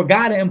but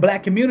forgotten in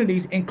black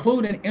communities,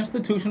 including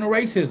institutional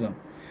racism.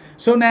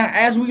 So now,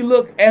 as we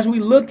look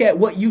at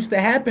what used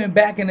to happen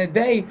back in the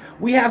day,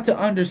 we have to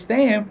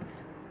understand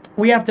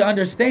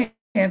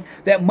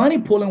that money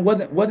pulling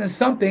wasn't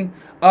something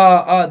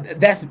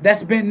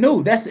that's been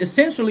new. That's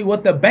essentially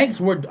what the banks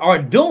are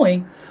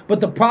doing. But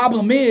the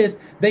problem is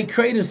they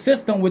create a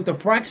system with the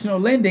fractional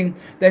lending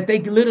that they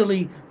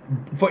literally,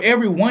 for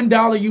every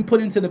 $1 you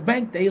put into the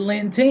bank, they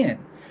lend 10.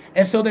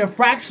 And so they're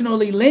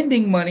fractionally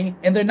lending money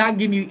and they're not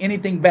giving you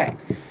anything back.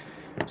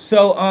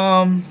 So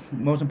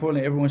most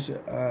importantly, everyone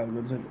should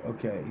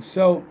okay.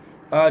 So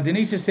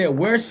Denisha said,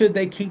 where should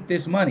they keep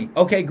this money?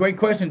 Okay, great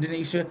question,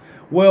 Denisha.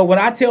 Well, what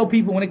I tell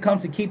people when it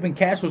comes to keeping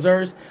cash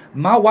reserves,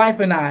 my wife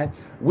and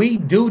we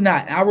do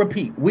not, I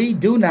repeat, we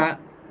do not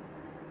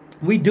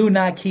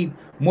keep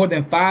more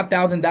than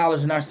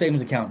 $5,000 in our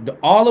savings account.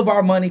 All of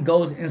our money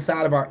goes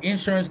inside of our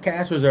insurance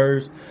cash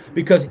reserves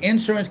because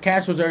insurance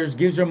cash reserves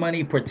gives your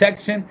money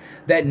protection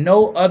that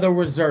no other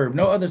reserve,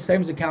 no other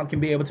savings account can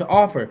be able to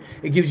offer.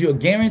 It gives you a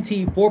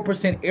guaranteed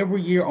 4%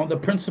 every year on the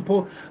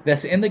principal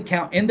that's in the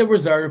account in the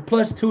reserve,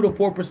 plus 2 to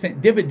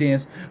 4%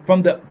 dividends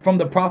from the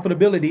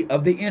profitability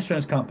of the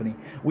insurance company.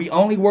 We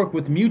only work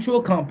with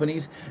mutual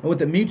companies, and with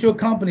the mutual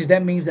companies,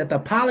 that means that the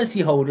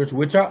policyholders,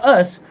 which are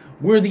us,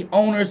 we're the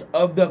owners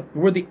of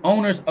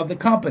the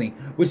company,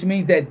 which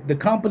means that the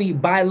company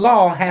by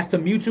law has to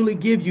mutually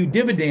give you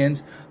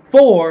dividends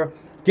for,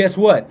 guess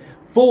what?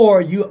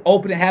 For you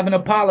having a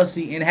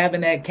policy and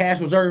having that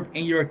cash reserve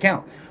in your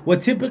account. Well,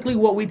 typically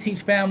what we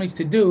teach families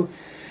to do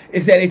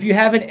is that if you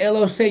have an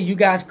LLC, you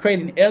guys create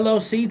an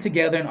LLC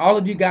together, and all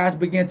of you guys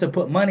begin to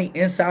put money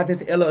inside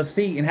this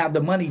LLC and have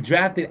the money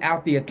drafted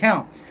out the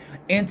account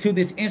into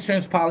this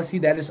insurance policy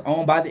that is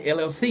owned by the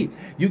LLC.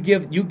 You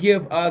give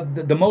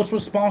the most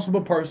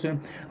responsible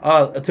person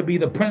to be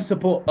the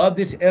principal of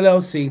this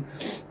LLC,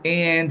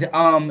 and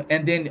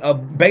then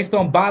based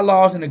on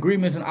bylaws and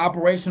agreements and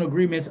operational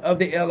agreements of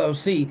the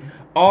LLC,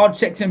 all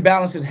checks and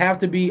balances have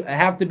to be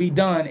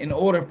done in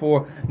order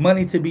for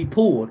money to be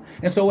pulled.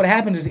 And so what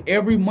happens is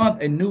every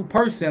month a new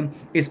person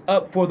is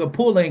up for the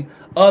pulling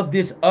of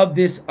this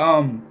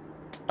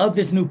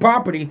new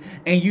property,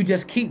 and you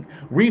just keep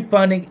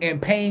refunding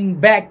and paying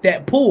back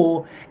that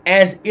pool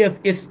as if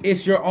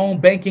it's your own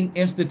banking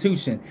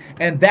institution.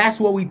 And that's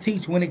what we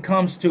teach when it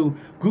comes to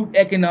group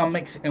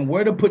economics and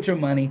where to put your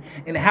money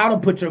and how to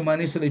put your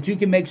money so that you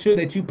can make sure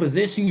that you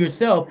position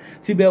yourself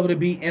to be able to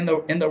be in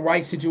the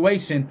right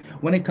situation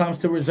when it comes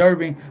to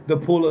reserving the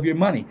pool of your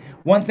money.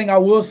 One thing I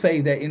will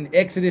say that in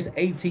Exodus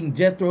 18,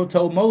 Jethro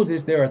told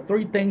Moses there are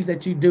 3 things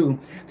that you do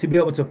to be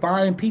able to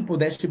find people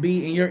that should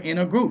be in your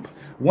inner group.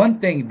 One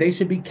thing, they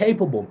should be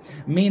capable,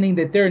 meaning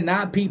that they're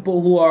not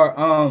people who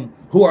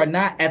are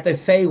not at the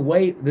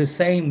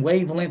same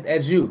wavelength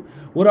as you.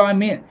 What do I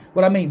mean?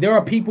 What I mean, there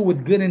are people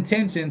with good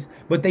intentions,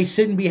 but they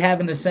shouldn't be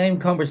having the same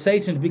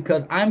conversations,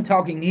 because I'm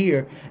talking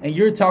here and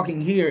you're talking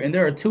here, and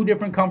there are 2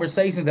 different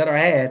conversations that are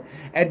had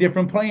at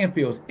different playing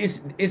fields.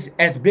 It's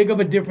as big of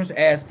a difference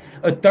as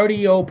a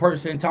 30-year-old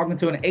person talking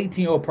to an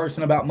 18-year-old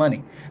person about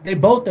money. They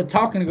both are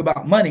talking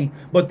about money,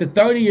 but the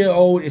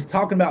 30-year-old is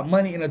talking about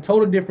money in a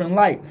total different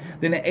light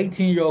than an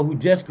 18-year-old who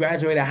just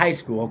graduated high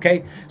school,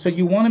 okay? So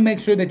you want to make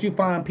sure that you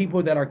find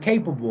people that are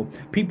capable,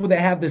 people that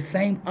have the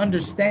same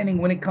understanding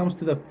when it comes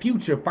to the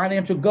future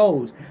financial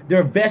goals.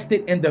 They're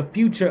vested in the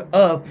future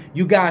of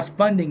you guys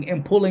funding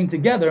and pulling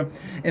together,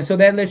 and so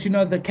that lets you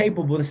know they're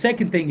capable. The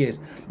second thing is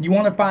you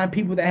want to find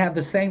people that have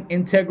the same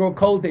integral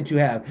code that you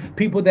have,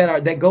 people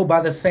that go by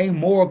the same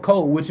moral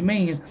code, which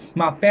means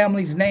my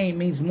family's name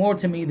means more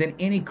to me than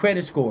any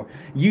credit score.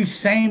 You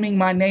shaming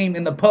my name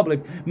in the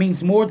public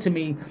means more to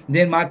me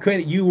than my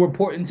credit, you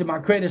reporting to my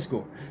credit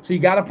score. So you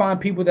got to find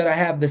people that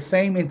have the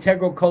same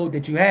integral code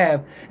that you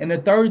have. And the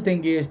third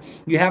thing is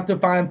you have to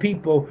find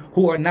people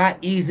who are not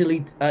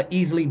easily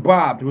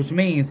bribed, which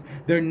means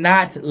they're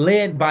not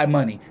led by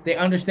money. They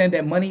understand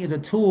that money is a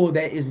tool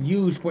that is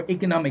used for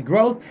economic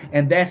growth,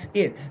 and that's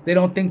it. They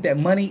don't think that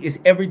money is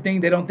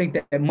everything. They don't think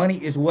that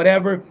money is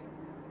whatever.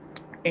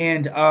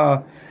 And you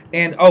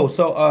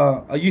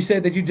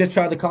said that you just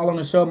tried to call on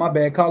the show. My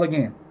bad. Call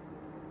again.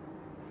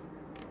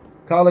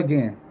 Call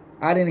again.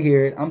 I didn't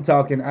hear it. I'm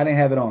talking. I didn't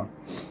have it on.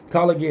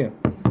 Call again.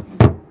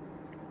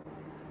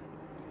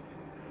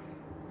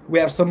 We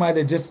have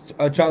somebody that just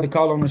tried to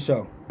call on the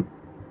show.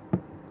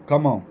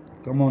 Come on.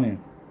 Come on in.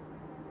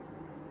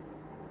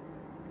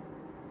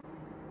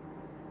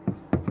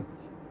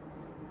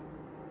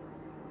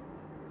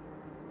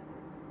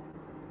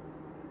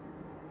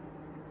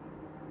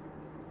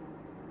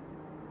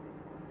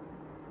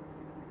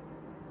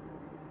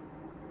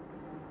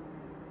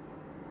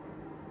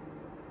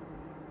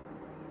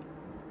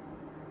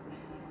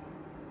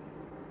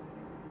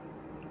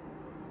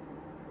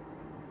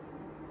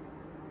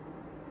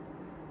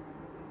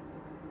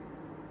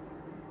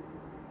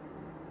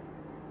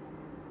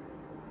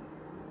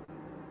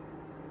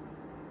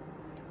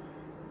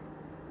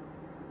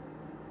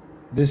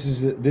 This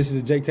is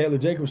a Jake Taylor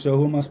Jacobs show.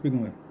 Who am I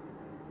speaking with?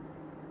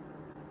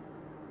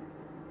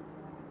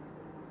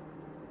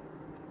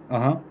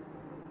 Uh-huh.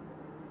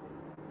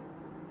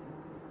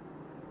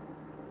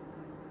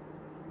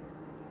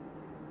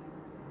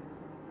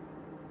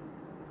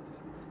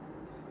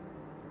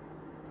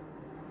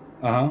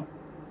 Uh-huh.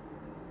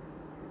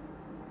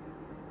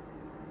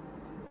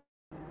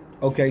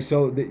 Okay,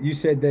 so you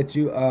said that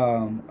you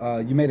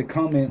made a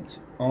comment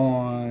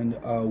on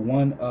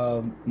one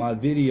of my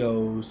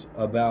videos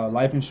about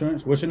life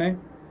insurance. What's your name?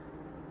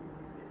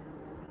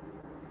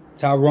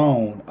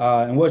 Tyrone.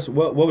 And what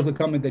was the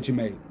comment that you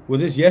made?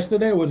 Was this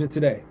yesterday or was it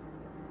today?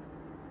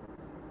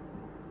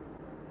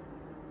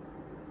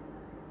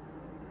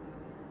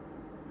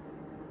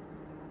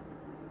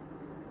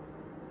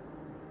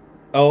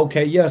 Oh,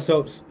 okay, yeah.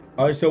 So,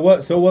 all right. So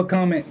what? So what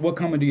comment? What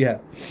comment do you have?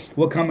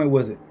 What comment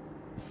was it?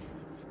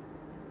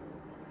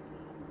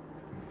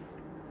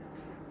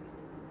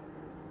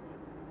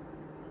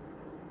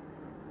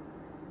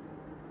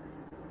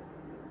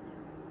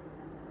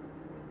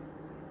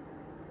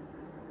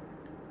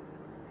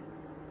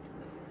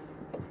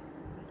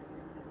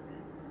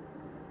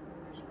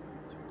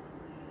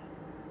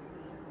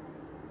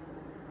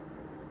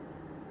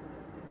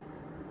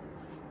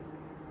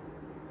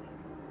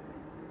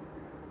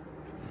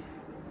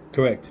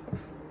 Correct.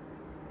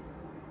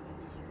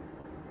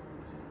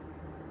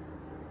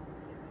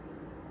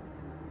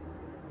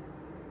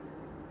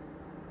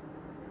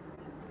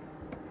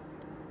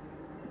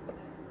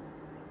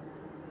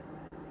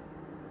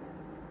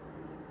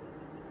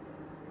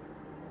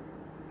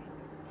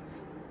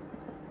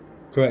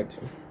 Correct.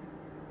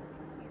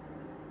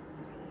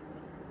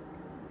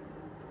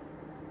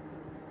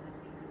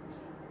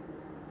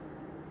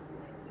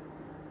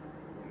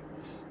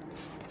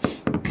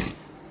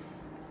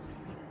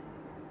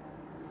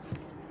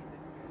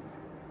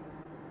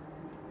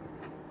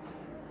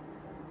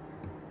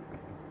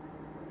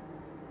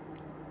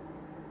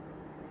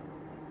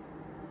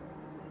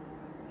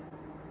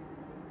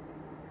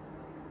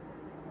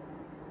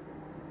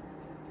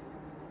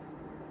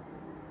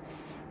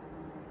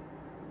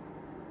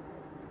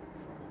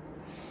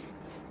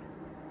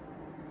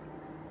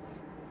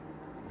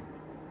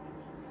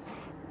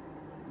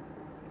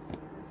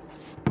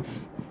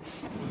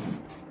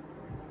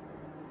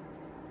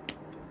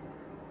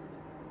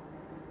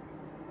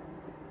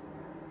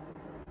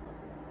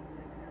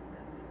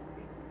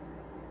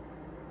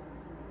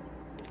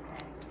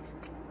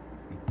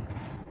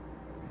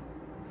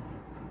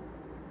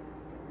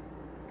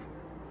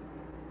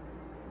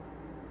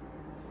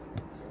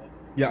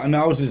 Yeah.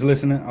 No, I was just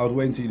listening. I was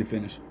waiting till you to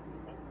finish.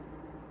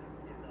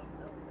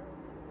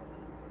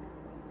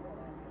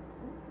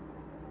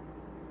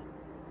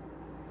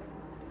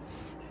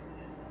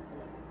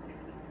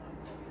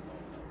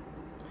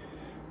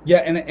 Yeah,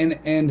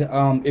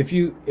 and if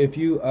you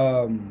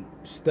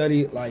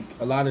study like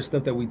a lot of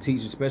stuff that we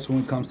teach, especially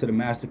when it comes to the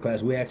master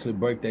class, we actually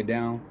break that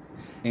down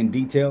in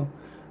detail.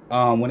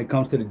 When it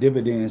comes to the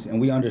dividends,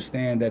 and we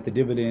understand that the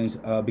dividends,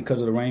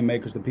 because of the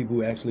rainmakers, the people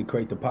who actually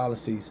create the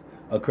policies,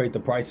 create the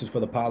prices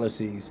for the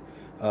policies,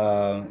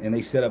 and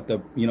they set up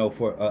the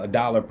for a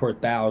dollar per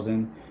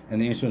thousand,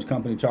 and the insurance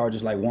company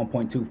charges like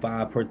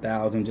 1.25 per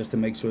thousand just to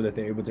make sure that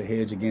they're able to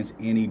hedge against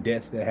any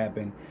debts that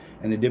happen.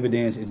 And the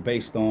dividends is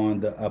based on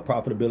the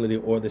profitability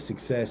or the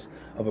success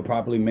of a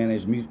properly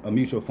managed a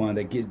mutual fund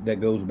that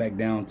goes back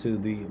down to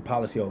the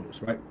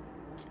policyholders, right?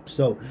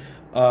 So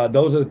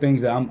those are the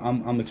things that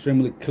I'm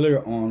extremely clear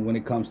on when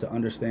it comes to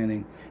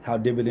understanding how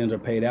dividends are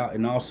paid out,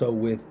 and also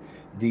with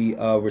the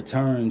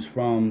returns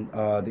from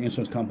the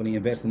insurance company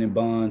investing in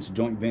bonds,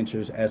 joint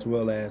ventures, as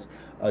well as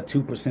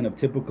 2% of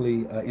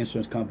typically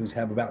insurance companies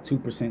have about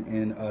 2%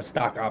 in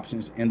stock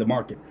options in the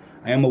market.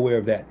 I am aware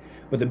of that.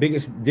 But the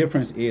biggest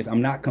difference is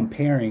I'm not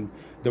comparing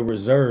the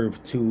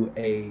reserve to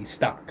a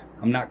stock.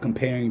 I'm not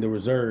comparing the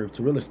reserve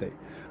to real estate.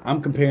 I'm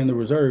comparing the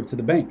reserve to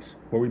the banks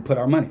where we put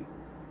our money,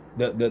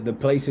 the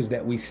places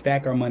that we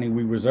stack our money,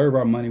 we reserve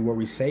our money, where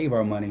we save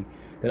our money,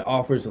 that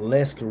offers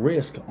less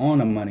risk on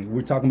the money.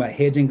 We're talking about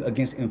hedging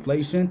against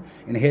inflation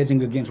and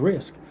hedging against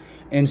risk.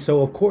 And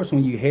so, of course,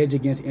 when you hedge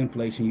against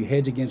inflation, you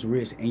hedge against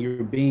risk, and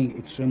you're being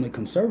extremely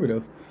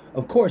conservative,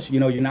 of course,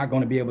 you're not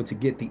going to be able to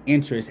get the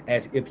interest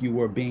as if you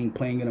were being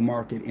playing in the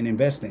market and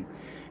investing.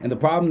 And the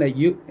problem that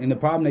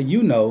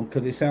you know,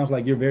 because it sounds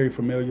like you're very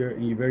familiar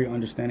and you're very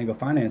understanding of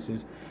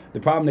finances, the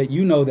problem that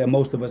that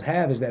most of us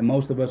have is that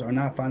most of us are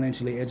not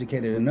financially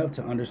educated enough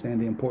to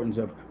understand the importance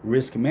of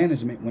risk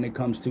management when it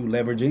comes to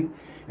leveraging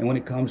and when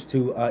it comes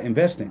to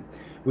investing.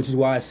 Which is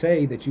why I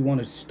say that you want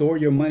to store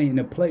your money in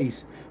a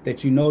place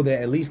that you know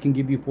that at least can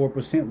give you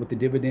 4% with the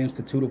dividends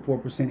to 2 to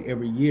 4%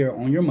 every year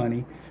on your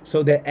money,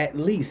 so that at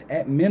least,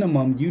 at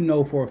minimum, you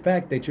know for a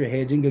fact that you're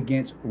hedging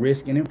against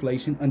risk and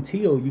inflation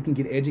until you can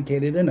get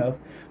educated enough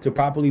to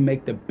properly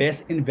make the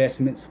best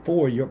investments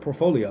for your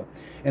portfolio.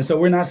 And so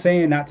we're not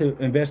saying not to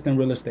invest in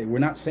real estate. We're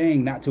not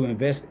saying not to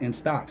invest in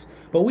stocks.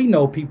 But we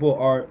know people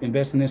are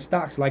investing in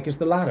stocks like it's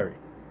the lottery.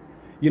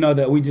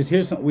 That we just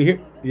hear we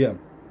hear, yeah.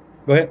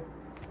 Go ahead.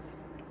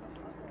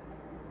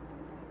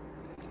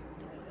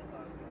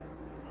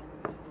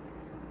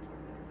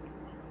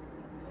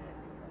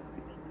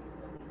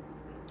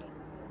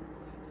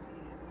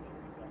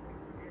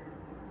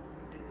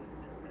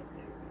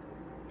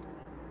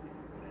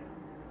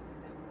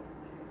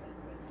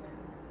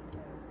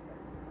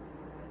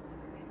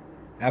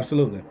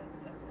 Absolutely.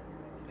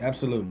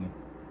 Absolutely.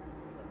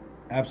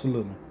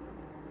 Absolutely.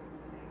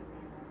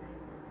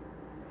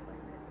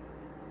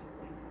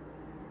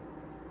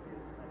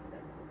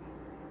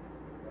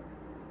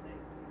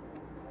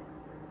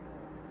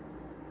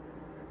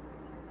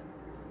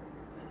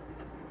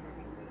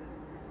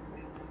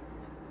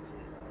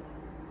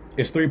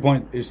 It's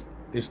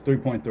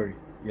 3.3.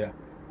 Yeah.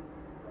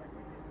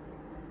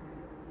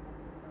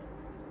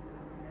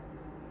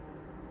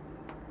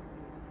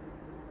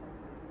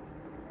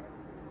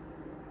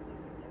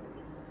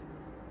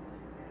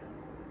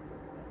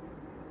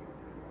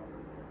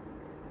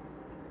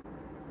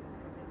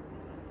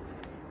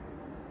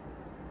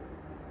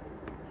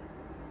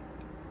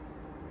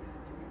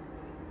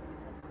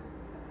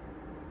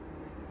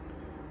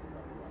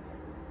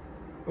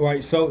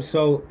 Right.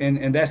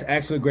 And that's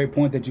actually a great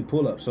point that you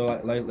pull up. So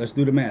like let's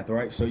do the math,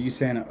 right? So you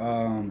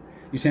saying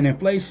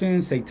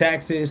inflation, say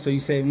taxes. So you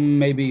say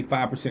maybe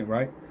 5%,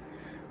 right?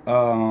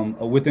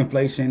 With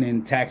inflation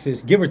and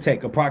taxes, give or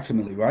take,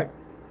 approximately, right?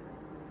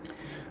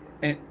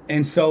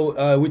 And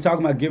so we're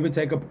talking about give or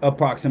take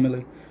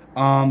approximately.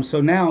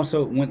 So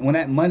when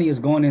that money is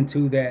going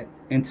into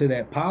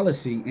that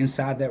policy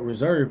inside that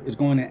reserve is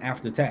going in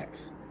after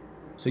tax.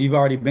 So you've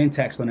already been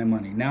taxed on that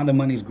money. Now the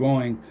money's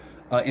growing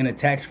in a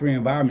tax-free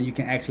environment. You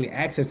can actually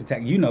access the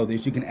tax. You know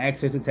this. You can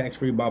access it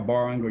tax-free by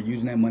borrowing or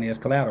using that money as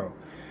collateral.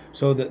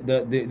 So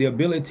the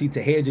ability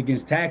to hedge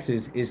against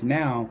taxes is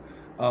now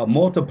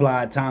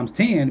multiplied times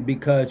 10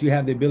 because you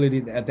have the ability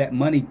that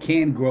money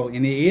can grow,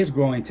 and it is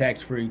growing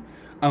tax-free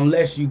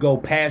unless you go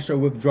past your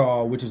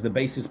withdrawal, which is the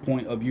basis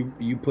point of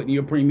you putting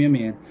your premium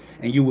in,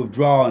 and you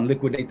withdraw and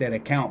liquidate that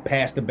account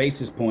past the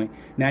basis point.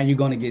 Now you're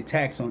going to get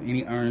taxed on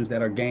any earns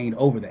that are gained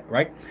over that,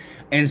 right?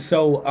 And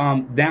so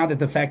now that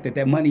the fact that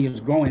that money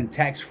is growing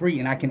tax-free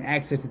and I can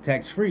access the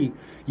tax-free,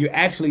 you're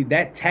actually,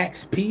 that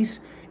tax piece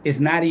is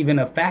not even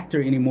a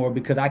factor anymore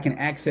because I can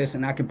access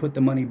and I can put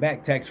the money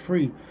back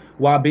tax-free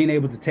while being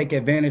able to take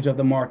advantage of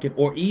the market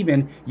or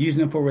even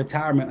using it for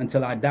retirement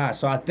until I die.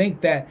 So I think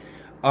that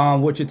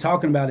what you're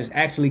talking about is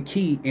actually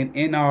key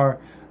in our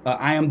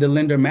I Am the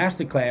Lender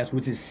Masterclass,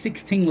 which is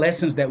 16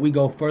 lessons that we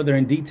go further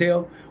in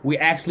detail. We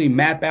actually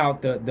map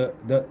out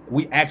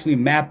we actually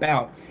map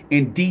out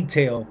in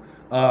detail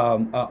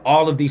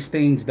all of these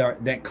things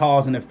that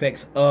cause and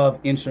effects of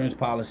insurance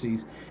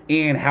policies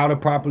and how to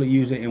properly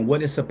use it and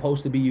what it's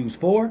supposed to be used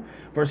for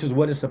versus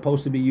what it's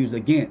supposed to be used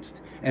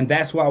against. And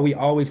that's why we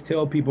always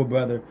tell people,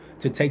 brother,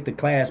 to take the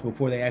class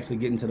before they actually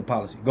get into the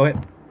policy. Go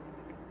ahead.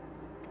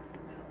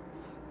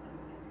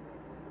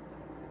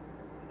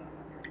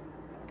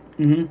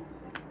 Mm-hmm.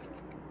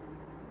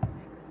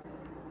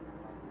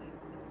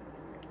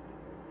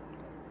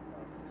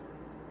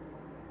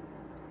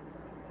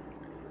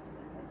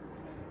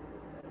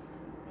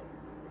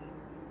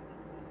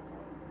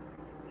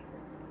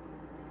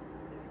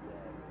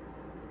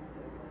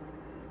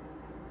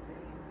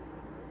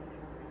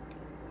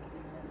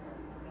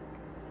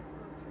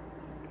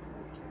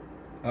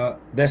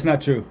 That's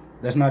not true.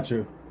 That's not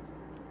true.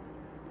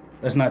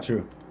 That's not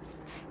true.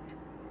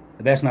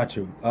 That's not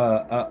true.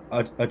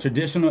 A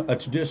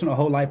traditional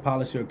whole life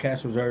policy or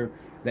cash reserve,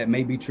 that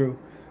may be true,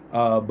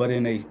 but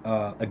in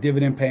a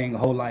dividend paying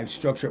whole life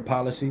structured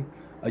policy,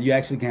 you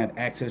actually can have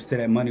access to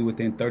that money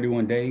within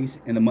 31 days,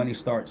 and the money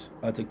starts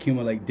to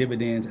accumulate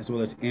dividends as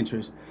well as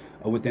interest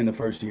within the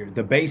first year.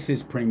 The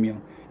basis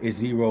premium is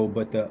zero,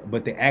 but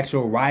the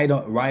actual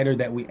rider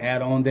that we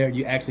add on there,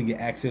 you actually get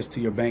access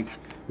to your bank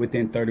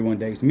within 31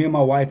 days. Me and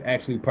my wife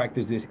actually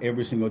practice this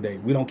every single day.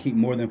 We don't keep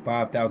more than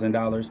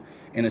 $5,000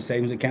 in a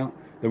savings account.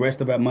 The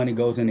rest of our money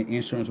goes in the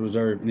insurance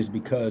reserve, and it's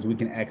because we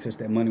can access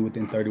that money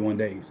within 31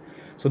 days.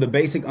 So the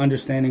basic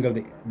understanding of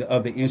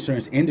the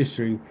insurance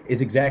industry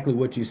is exactly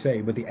what you say,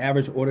 but the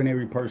average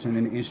ordinary person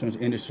in the insurance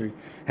industry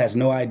has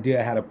no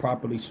idea how to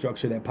properly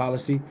structure that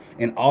policy.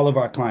 And all of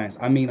our clients,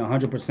 I mean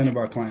 100% of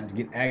our clients,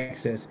 get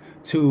access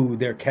to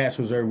their cash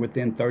reserve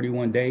within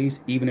 31 days,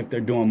 even if they're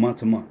doing month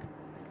to month.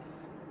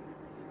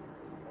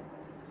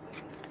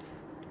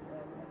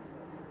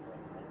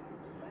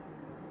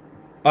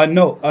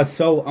 No.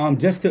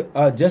 Just to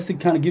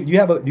kind of give do you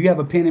have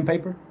a pen and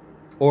paper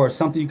or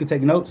something you could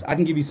take notes? I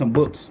can give you some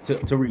books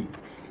to read.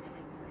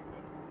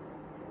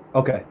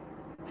 Okay.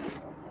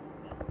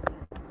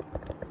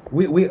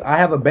 I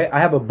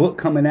have a book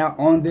coming out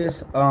on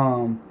this.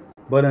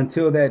 But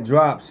until that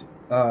drops,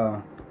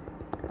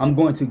 I'm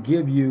going to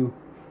give you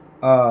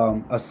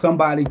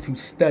somebody to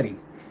study,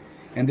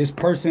 and this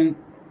person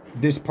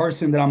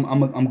that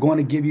I'm going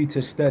to give you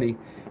to study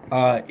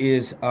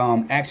is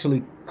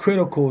actually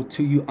critical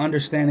to you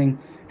understanding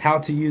how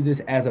to use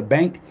this as a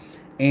bank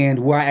and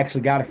where I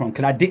actually got it from.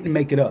 Because I didn't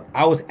make it up.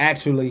 I was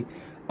actually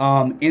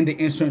in the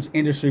insurance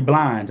industry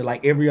blind,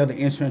 like every other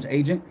insurance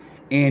agent.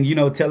 And,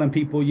 telling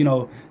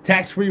people,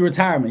 tax-free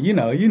retirement,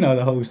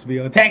 the whole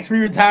spiel, tax-free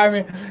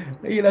retirement,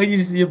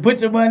 you put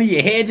your money,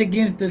 you hedge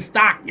against the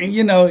stock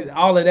and,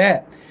 all of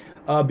that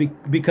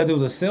because it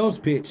was a sales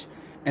pitch.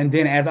 And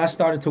then as I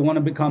started to want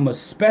to become a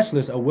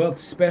specialist, a wealth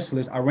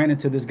specialist, I ran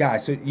into this guy.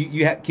 So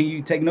can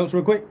you take notes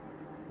real quick?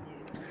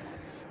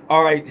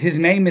 All right. His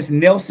name is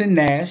Nelson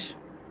Nash.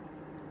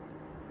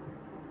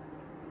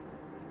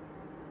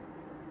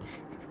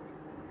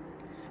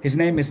 His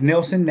name is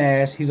Nelson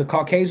Nash. He's a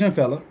Caucasian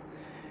fella.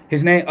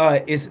 His name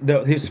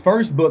his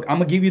first book. I'm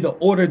gonna give you the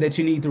order that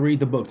you need to read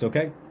the books,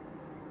 okay?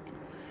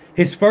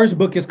 His first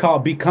book is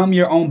called Become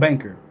Your Own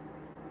Banker.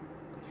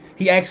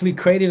 He actually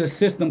created a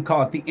system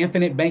called the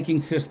Infinite Banking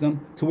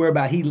System, to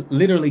whereby he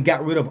literally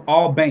got rid of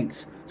all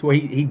banks, to where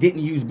he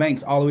didn't use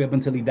banks all the way up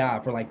until he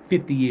died for like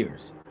 50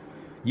 years.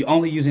 You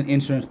only using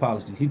insurance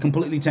policies. He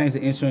completely changed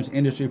the insurance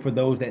industry for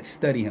those that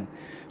study him.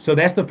 So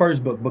that's the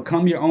first book,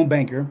 Become Your Own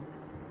Banker.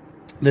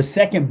 The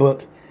second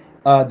book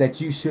that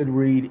you should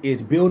read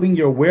is Building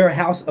Your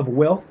Warehouse of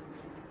Wealth.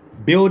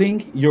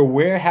 Building Your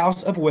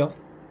Warehouse of Wealth.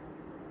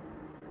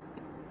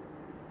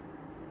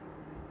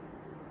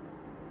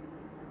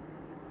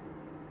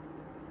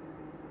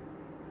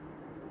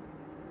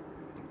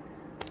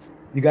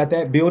 You got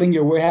that? Building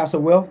Your Warehouse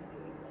of Wealth.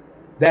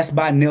 That's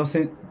by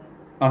Nelson.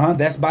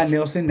 That's by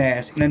Nelson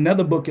Nash. And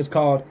another book is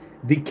called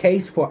The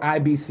Case for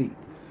IBC.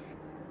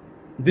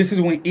 This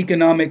is when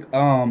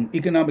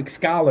economic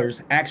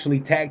scholars actually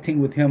tag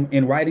team with him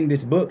in writing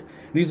this book.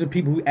 These are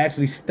people who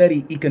actually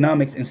study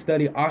economics and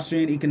study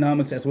Austrian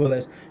economics as well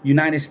as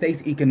United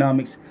States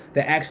economics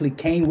that actually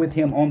came with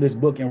him on this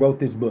book and wrote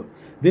this book.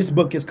 This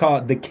book is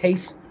called The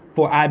Case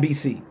for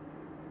IBC.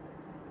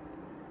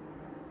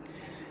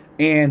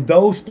 And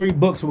those 3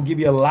 books will give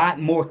you a lot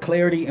more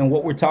clarity in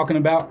what we're talking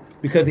about,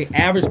 because the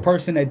average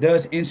person that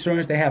does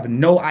insurance, they have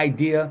no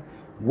idea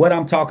what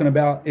I'm talking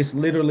about. It's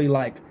literally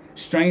like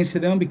strange to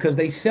them because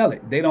they sell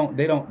it. They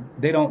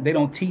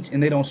don't teach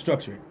and they don't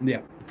structure it.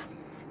 Yeah.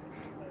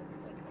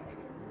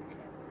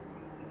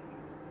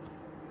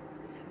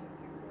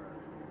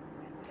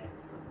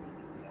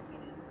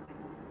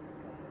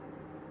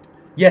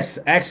 Yes,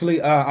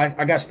 actually,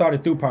 I got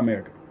started through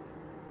Primerica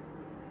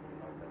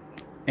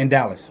in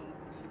Dallas.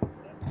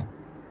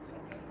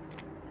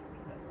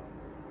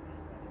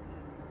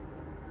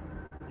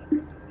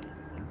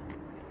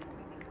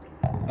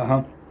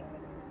 Uh-huh.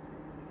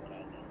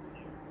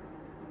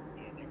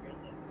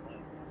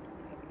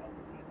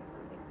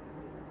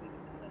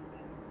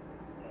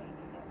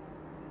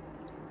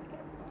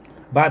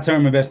 Buy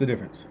term, invest the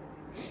difference.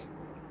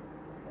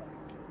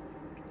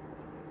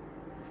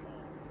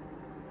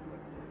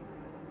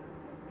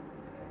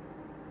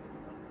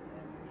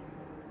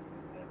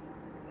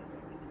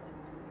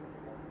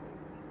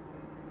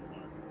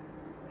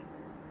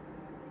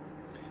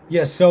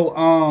 Yes, so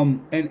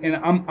and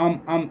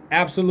I'm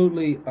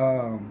absolutely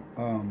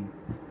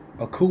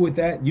cool with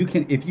that. You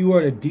can, if you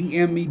were to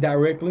DM me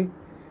directly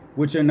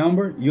with your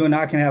number, you and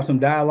I can have some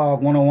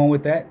dialogue one on one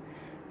with that.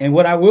 And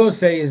what I will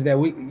say is that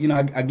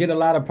I get a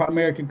lot of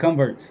Primerica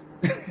converts.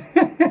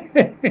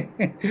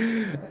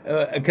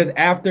 Because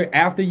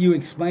after you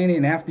explain it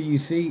and after you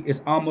see,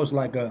 it's almost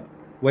like a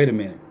wait a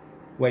minute,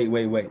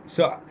 wait.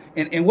 So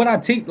and what I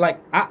teach, like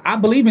I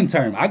believe in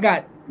term. I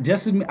got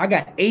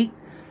 8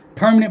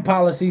 permanent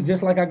policies,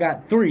 just like I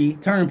got 3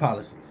 term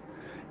policies.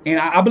 And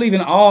I believe in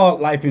all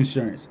life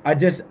insurance. We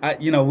just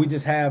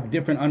have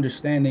different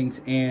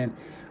understandings. And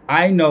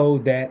I know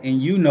that,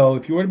 and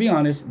if you were to be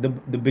honest, the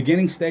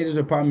beginning stages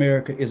of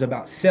Primerica is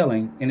about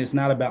selling, and it's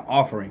not about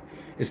offering.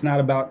 It's not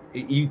about,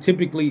 you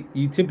typically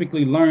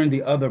learn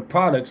the other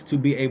products to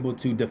be able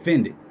to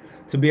defend it,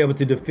 to be able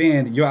to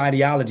defend your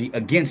ideology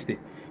against it.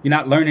 You're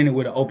not learning it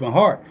with an open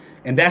heart.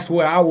 And that's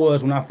where I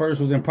was when I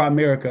first was in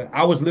Primerica.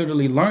 I was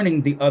literally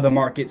learning the other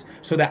markets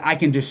so that I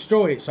can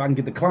destroy it so I can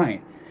get the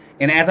client.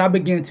 And as I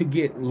began to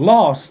get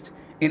lost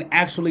in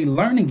actually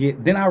learning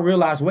it, then I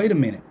realized, wait a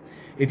minute.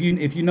 If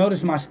you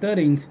notice my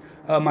studyings,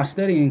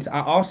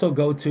 I also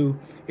go to,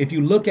 if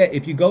you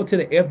go to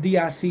the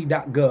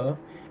FDIC.gov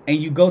and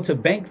you go to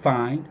Bank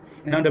Find,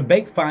 and under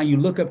Bank Find, you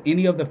look up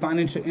any of the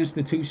financial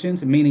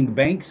institutions, meaning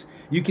banks,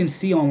 you can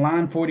see on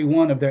line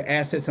 41 of their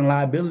assets and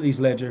liabilities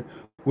ledger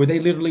where they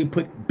literally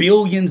put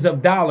billions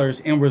of dollars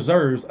in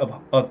reserves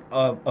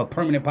of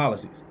permanent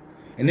policies.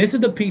 And this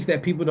is the piece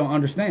that people don't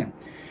understand.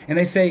 And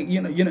they say,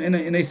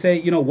 and they say,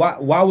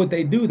 why would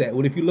they do that?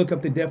 Well, if you look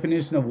up the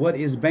definition of what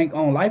is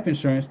bank-owned life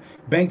insurance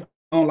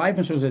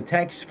is a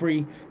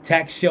tax-free,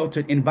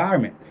 tax-sheltered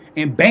environment.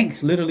 And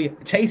banks literally,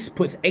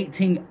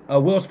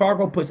 Wells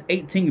Fargo puts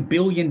 $18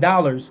 billion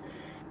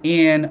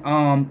in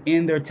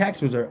their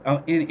tax reserve,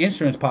 in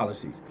insurance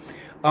policies.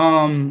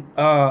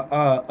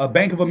 A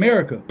Bank of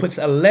America puts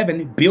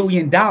 $11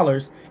 billion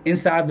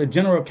inside the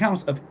general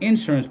accounts of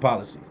insurance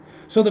policies.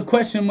 So the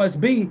question must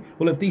be,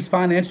 well, if these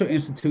financial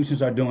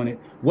institutions are doing it,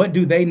 what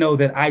do they know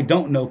that I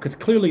don't know? Because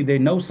clearly they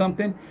know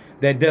something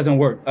that doesn't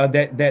work,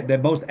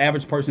 that most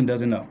average person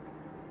doesn't know.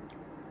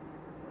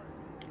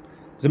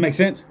 Does it make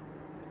sense?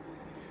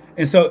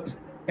 And so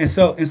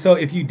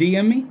if you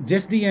DM me,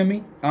 just DM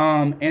me,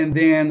 and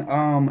then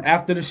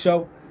after the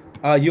show,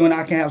 you and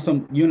I can have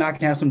some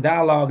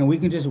dialogue, and we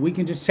can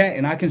just chat,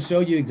 and I can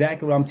show you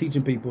exactly what I'm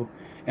teaching people.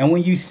 And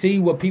when you see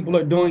what people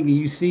are doing and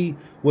you see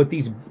what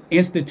these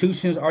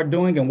institutions are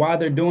doing and why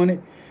they're doing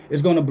it,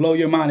 it's going to blow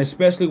your mind,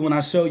 especially when I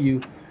show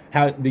you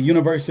how the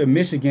University of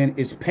Michigan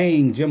is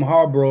paying Jim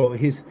Harbaugh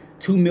his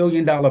 $2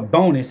 million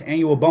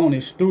annual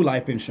bonus through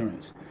life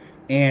insurance,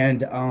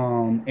 and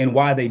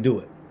why they do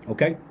it.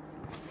 Okay?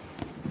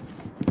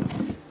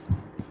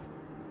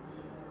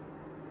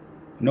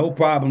 No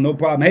problem.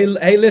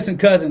 Hey, listen,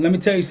 cousin, let me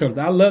tell you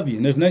something. I love you,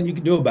 and there's nothing you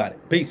can do about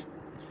it. Peace.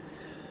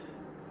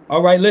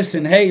 All right,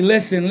 listen. Hey,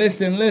 listen.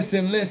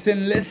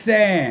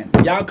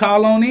 Y'all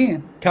call on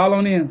in.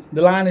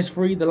 The line is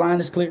free. The line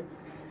is clear.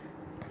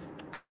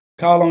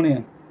 Call on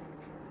in.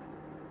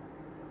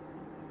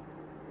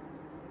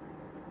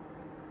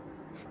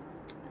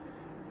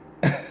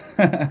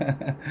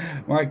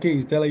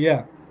 Marquise, tell her,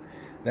 yeah,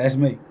 that's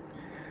me.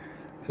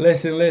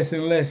 Listen.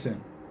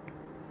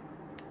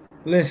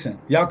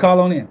 Y'all call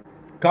on in.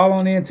 Call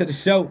on in to the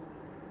show.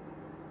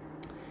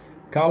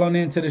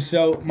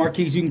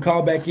 Marquise, you can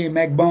call back in.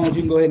 Mac Bones,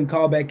 you can go ahead and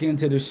call back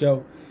into the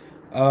show.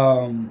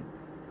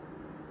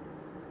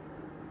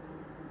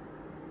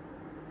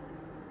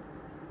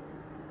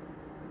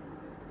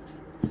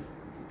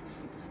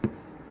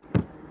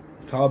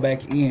 Call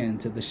back in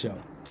to the show.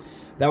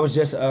 That was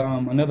just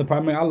another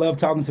Primerica. I love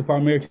talking to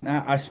Primerica.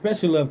 I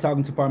especially love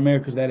talking to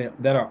Primericas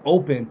that are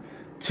open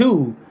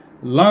to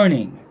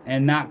learning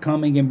and not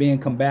coming and being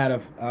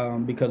combative,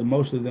 because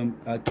most of them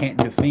can't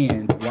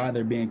defend why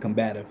they're being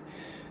combative.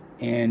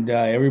 And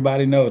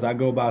everybody knows I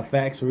go by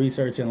facts,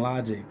 research, and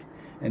logic,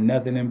 and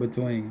nothing in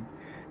between.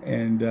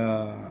 And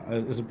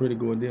it's a pretty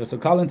good deal. So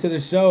call into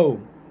the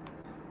show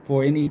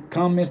for any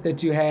comments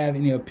that you have,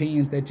 any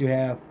opinions that you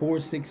have.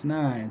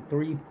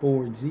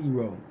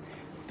 469-340-3612.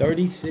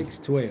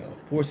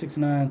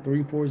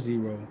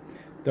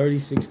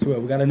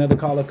 469-340-3612. We got another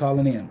caller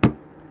calling in.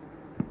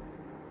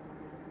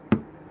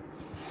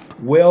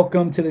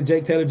 Welcome to the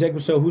Jake Taylor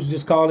Jacobs Show. Who's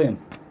just called in?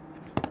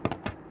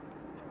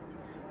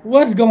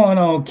 What's going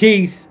on,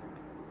 Keith?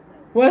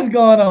 What's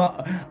going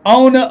on?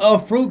 Owner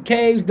of Fruit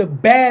Caves, the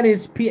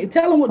baddest PA.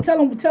 Tell them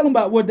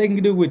about what they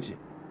can do with you.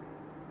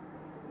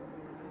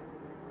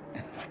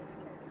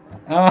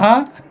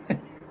 Uh-huh.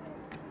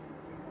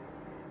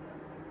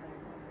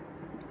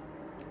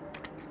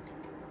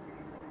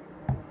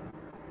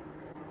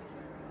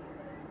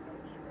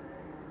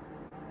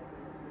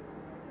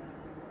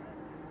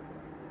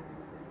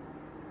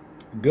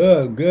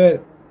 Good,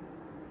 good.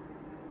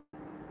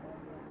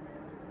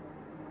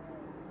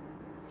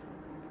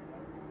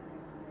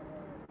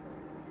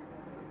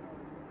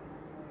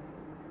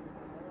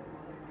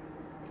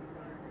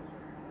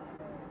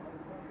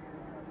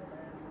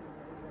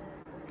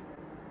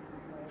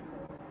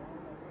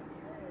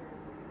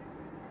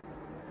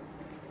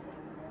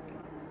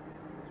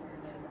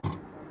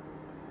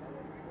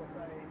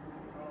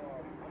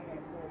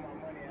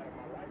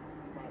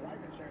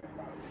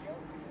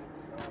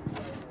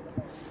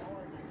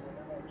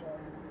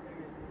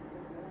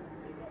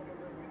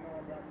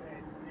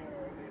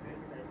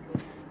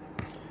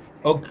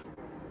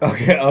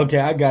 Okay, okay,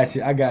 I got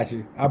you.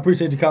 I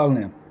appreciate you calling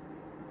in.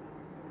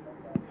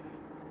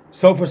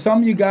 So for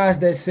some of you guys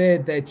that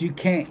said that you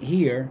can't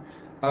hear,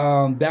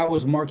 that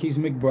was Marquise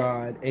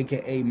McBride,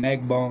 aka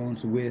Mac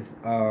Bones, with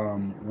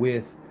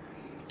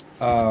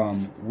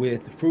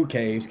Fruit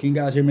Caves. Can you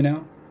guys hear me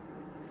now?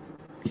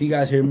 Can you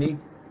guys hear me?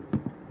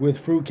 With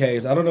Fruit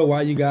Caves. I don't know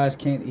why you guys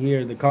can't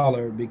hear the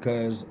caller,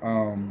 because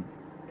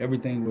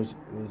everything was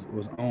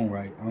on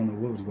right. I don't know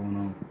what was going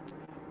on.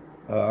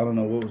 I don't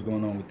know what was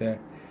going on with that.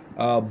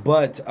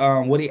 But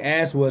what he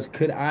asked was,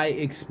 could I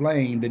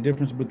explain the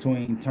difference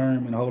between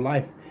term and whole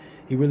life?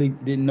 He really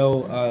didn't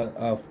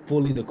know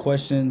fully the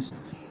questions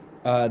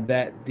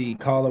that the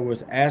caller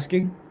was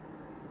asking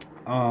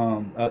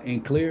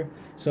in clear.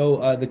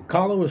 So the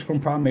caller was from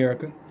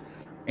Primerica,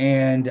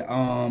 and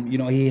you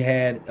know, he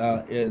had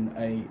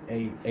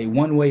a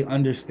one-way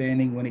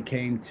understanding when it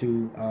came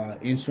to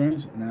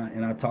insurance,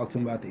 and I talked to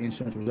him about the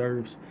insurance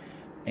reserves,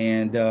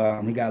 and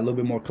he got a little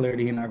bit more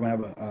clarity. He's not going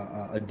to have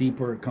a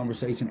deeper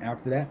conversation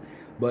after that,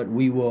 but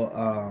we will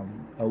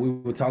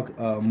talk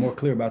more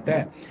clear about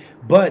that.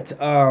 But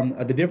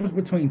the difference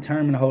between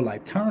term and whole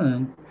life: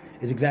 term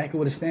is exactly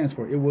what it stands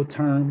for. It will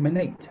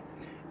terminate.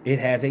 It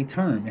has a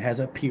term. It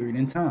has a period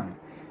in time: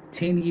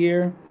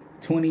 10-year,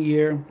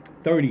 20-year,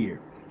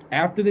 30-year.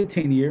 After the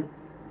 10-year,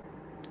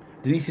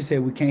 Denisha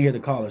said we can't hear the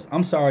callers.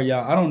 I'm sorry,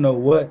 y'all. I don't know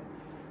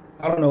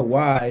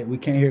why we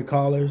can't hear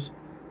callers.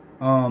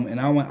 And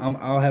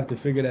I'll have to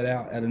figure that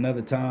out at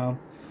another time.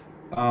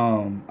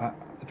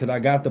 Because I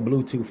got the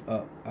Bluetooth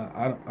up.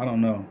 I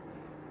don't know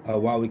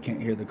why we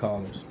can't hear the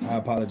callers. I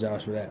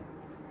apologize for that.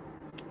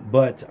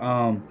 But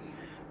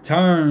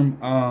term,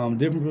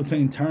 difference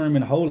between term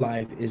and whole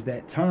life is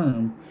that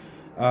term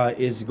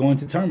is going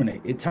to terminate.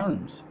 It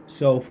terms.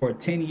 So for a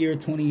 10-year,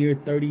 20-year,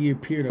 30-year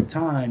period of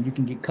time, you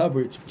can get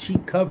coverage,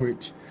 cheap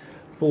coverage,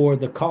 for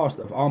the cost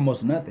of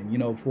almost nothing. You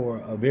know, for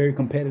a very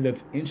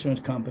competitive insurance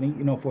company,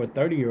 you know, for a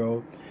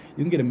 30-year-old,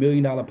 you can get $1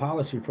 million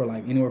policy for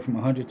like anywhere from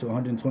 $100 to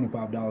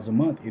 $125 a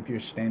month if you're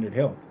standard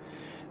health.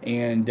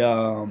 And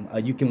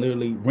you can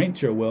literally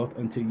rent your wealth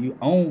until you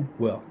own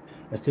wealth.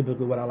 That's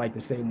typically what I like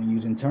to say when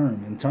using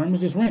term. And term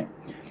is just rent.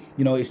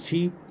 You know, it's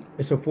cheap,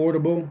 it's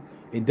affordable.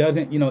 It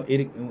doesn't, you know,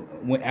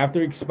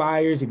 after it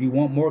expires, if you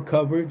want more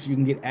coverage, you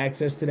can get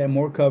access to that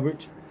more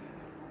coverage.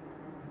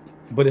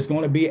 But it's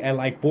going to be at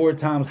like 4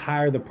 times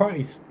higher the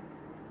price.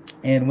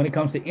 And when it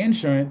comes to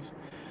insurance,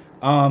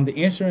 the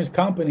insurance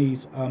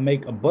companies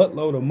make a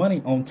buttload of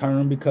money on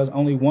term, because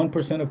only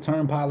 1% of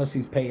term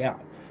policies pay out.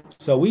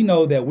 So we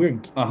know that we're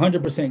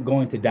 100%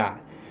 going to die,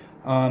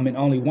 and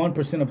only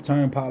 1% of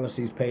term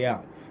policies pay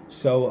out.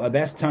 So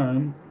that's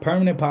term.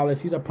 Permanent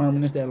policies are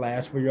permanents that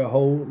last for your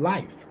whole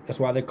life. That's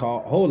why they're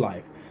called whole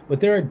life. But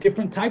there are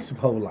different types of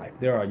whole life.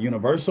 There are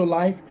universal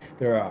life.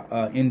 There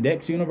are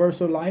index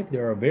universal life.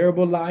 There are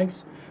variable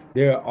lives.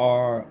 There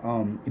are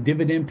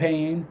dividend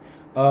paying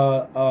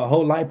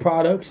whole life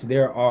products.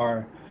 There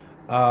are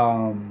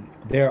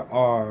there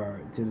are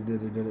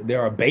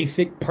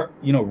basic,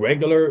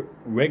 regular,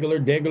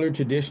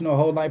 traditional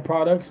whole life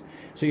products.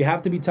 So you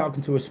have to be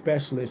talking to a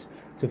specialist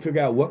to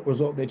figure out what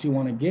result that you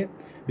want to get,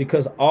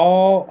 because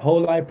all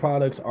whole life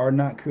products are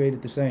not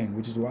created the same,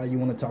 which is why you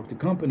want to talk to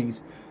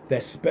companies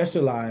that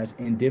specialize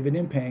in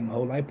dividend paying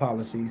whole life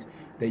policies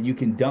that you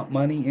can dump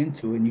money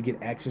into and you get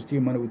access to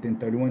your money within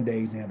 31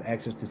 days and have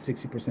access to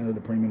 60% of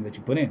the premium that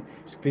you put in.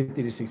 It's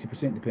 50 to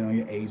 60% depending on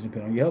your age,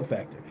 depending on your health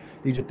factor.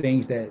 These are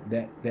things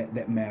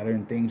that matter,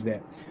 and things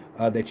that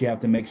that you have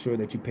to make sure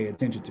that you pay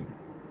attention to.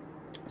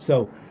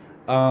 So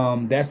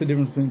that's the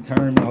difference between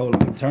term and whole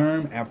life.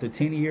 Term, after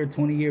 10-year,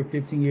 20-year,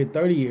 15-year,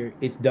 30-year,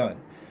 it's done.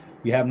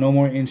 You have no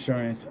more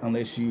insurance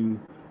unless you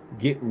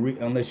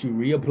unless you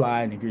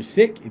reapply. And if you're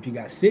sick, if you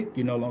got sick,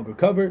 you're no longer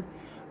covered.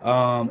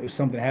 If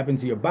something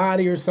happens to your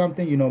body or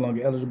something, you're no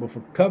longer eligible for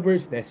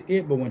coverage. That's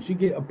it. But once you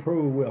get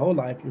approved with whole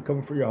life, you're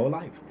covered for your whole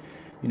life.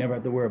 You never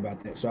have to worry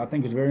about that. So I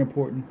think it's very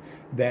important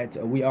that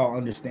we all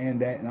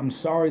understand that. And I'm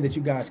sorry that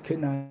you guys could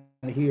not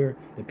hear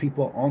the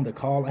people on the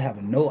call. I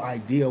have no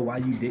idea why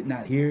you did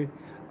not hear it,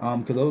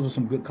 because those are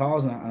some good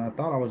calls, and I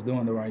thought I was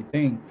doing the right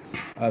thing,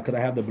 because I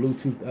have the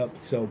Bluetooth up.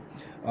 So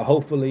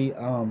hopefully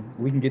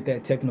we can get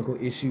that technical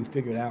issue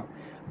figured out.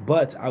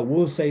 But I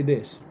will say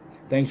this.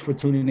 Thanks for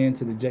tuning in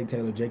to the Jake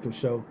Taylor Jacobs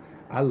Show.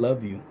 I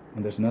love you,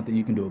 and there's nothing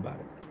you can do about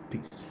it.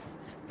 Peace.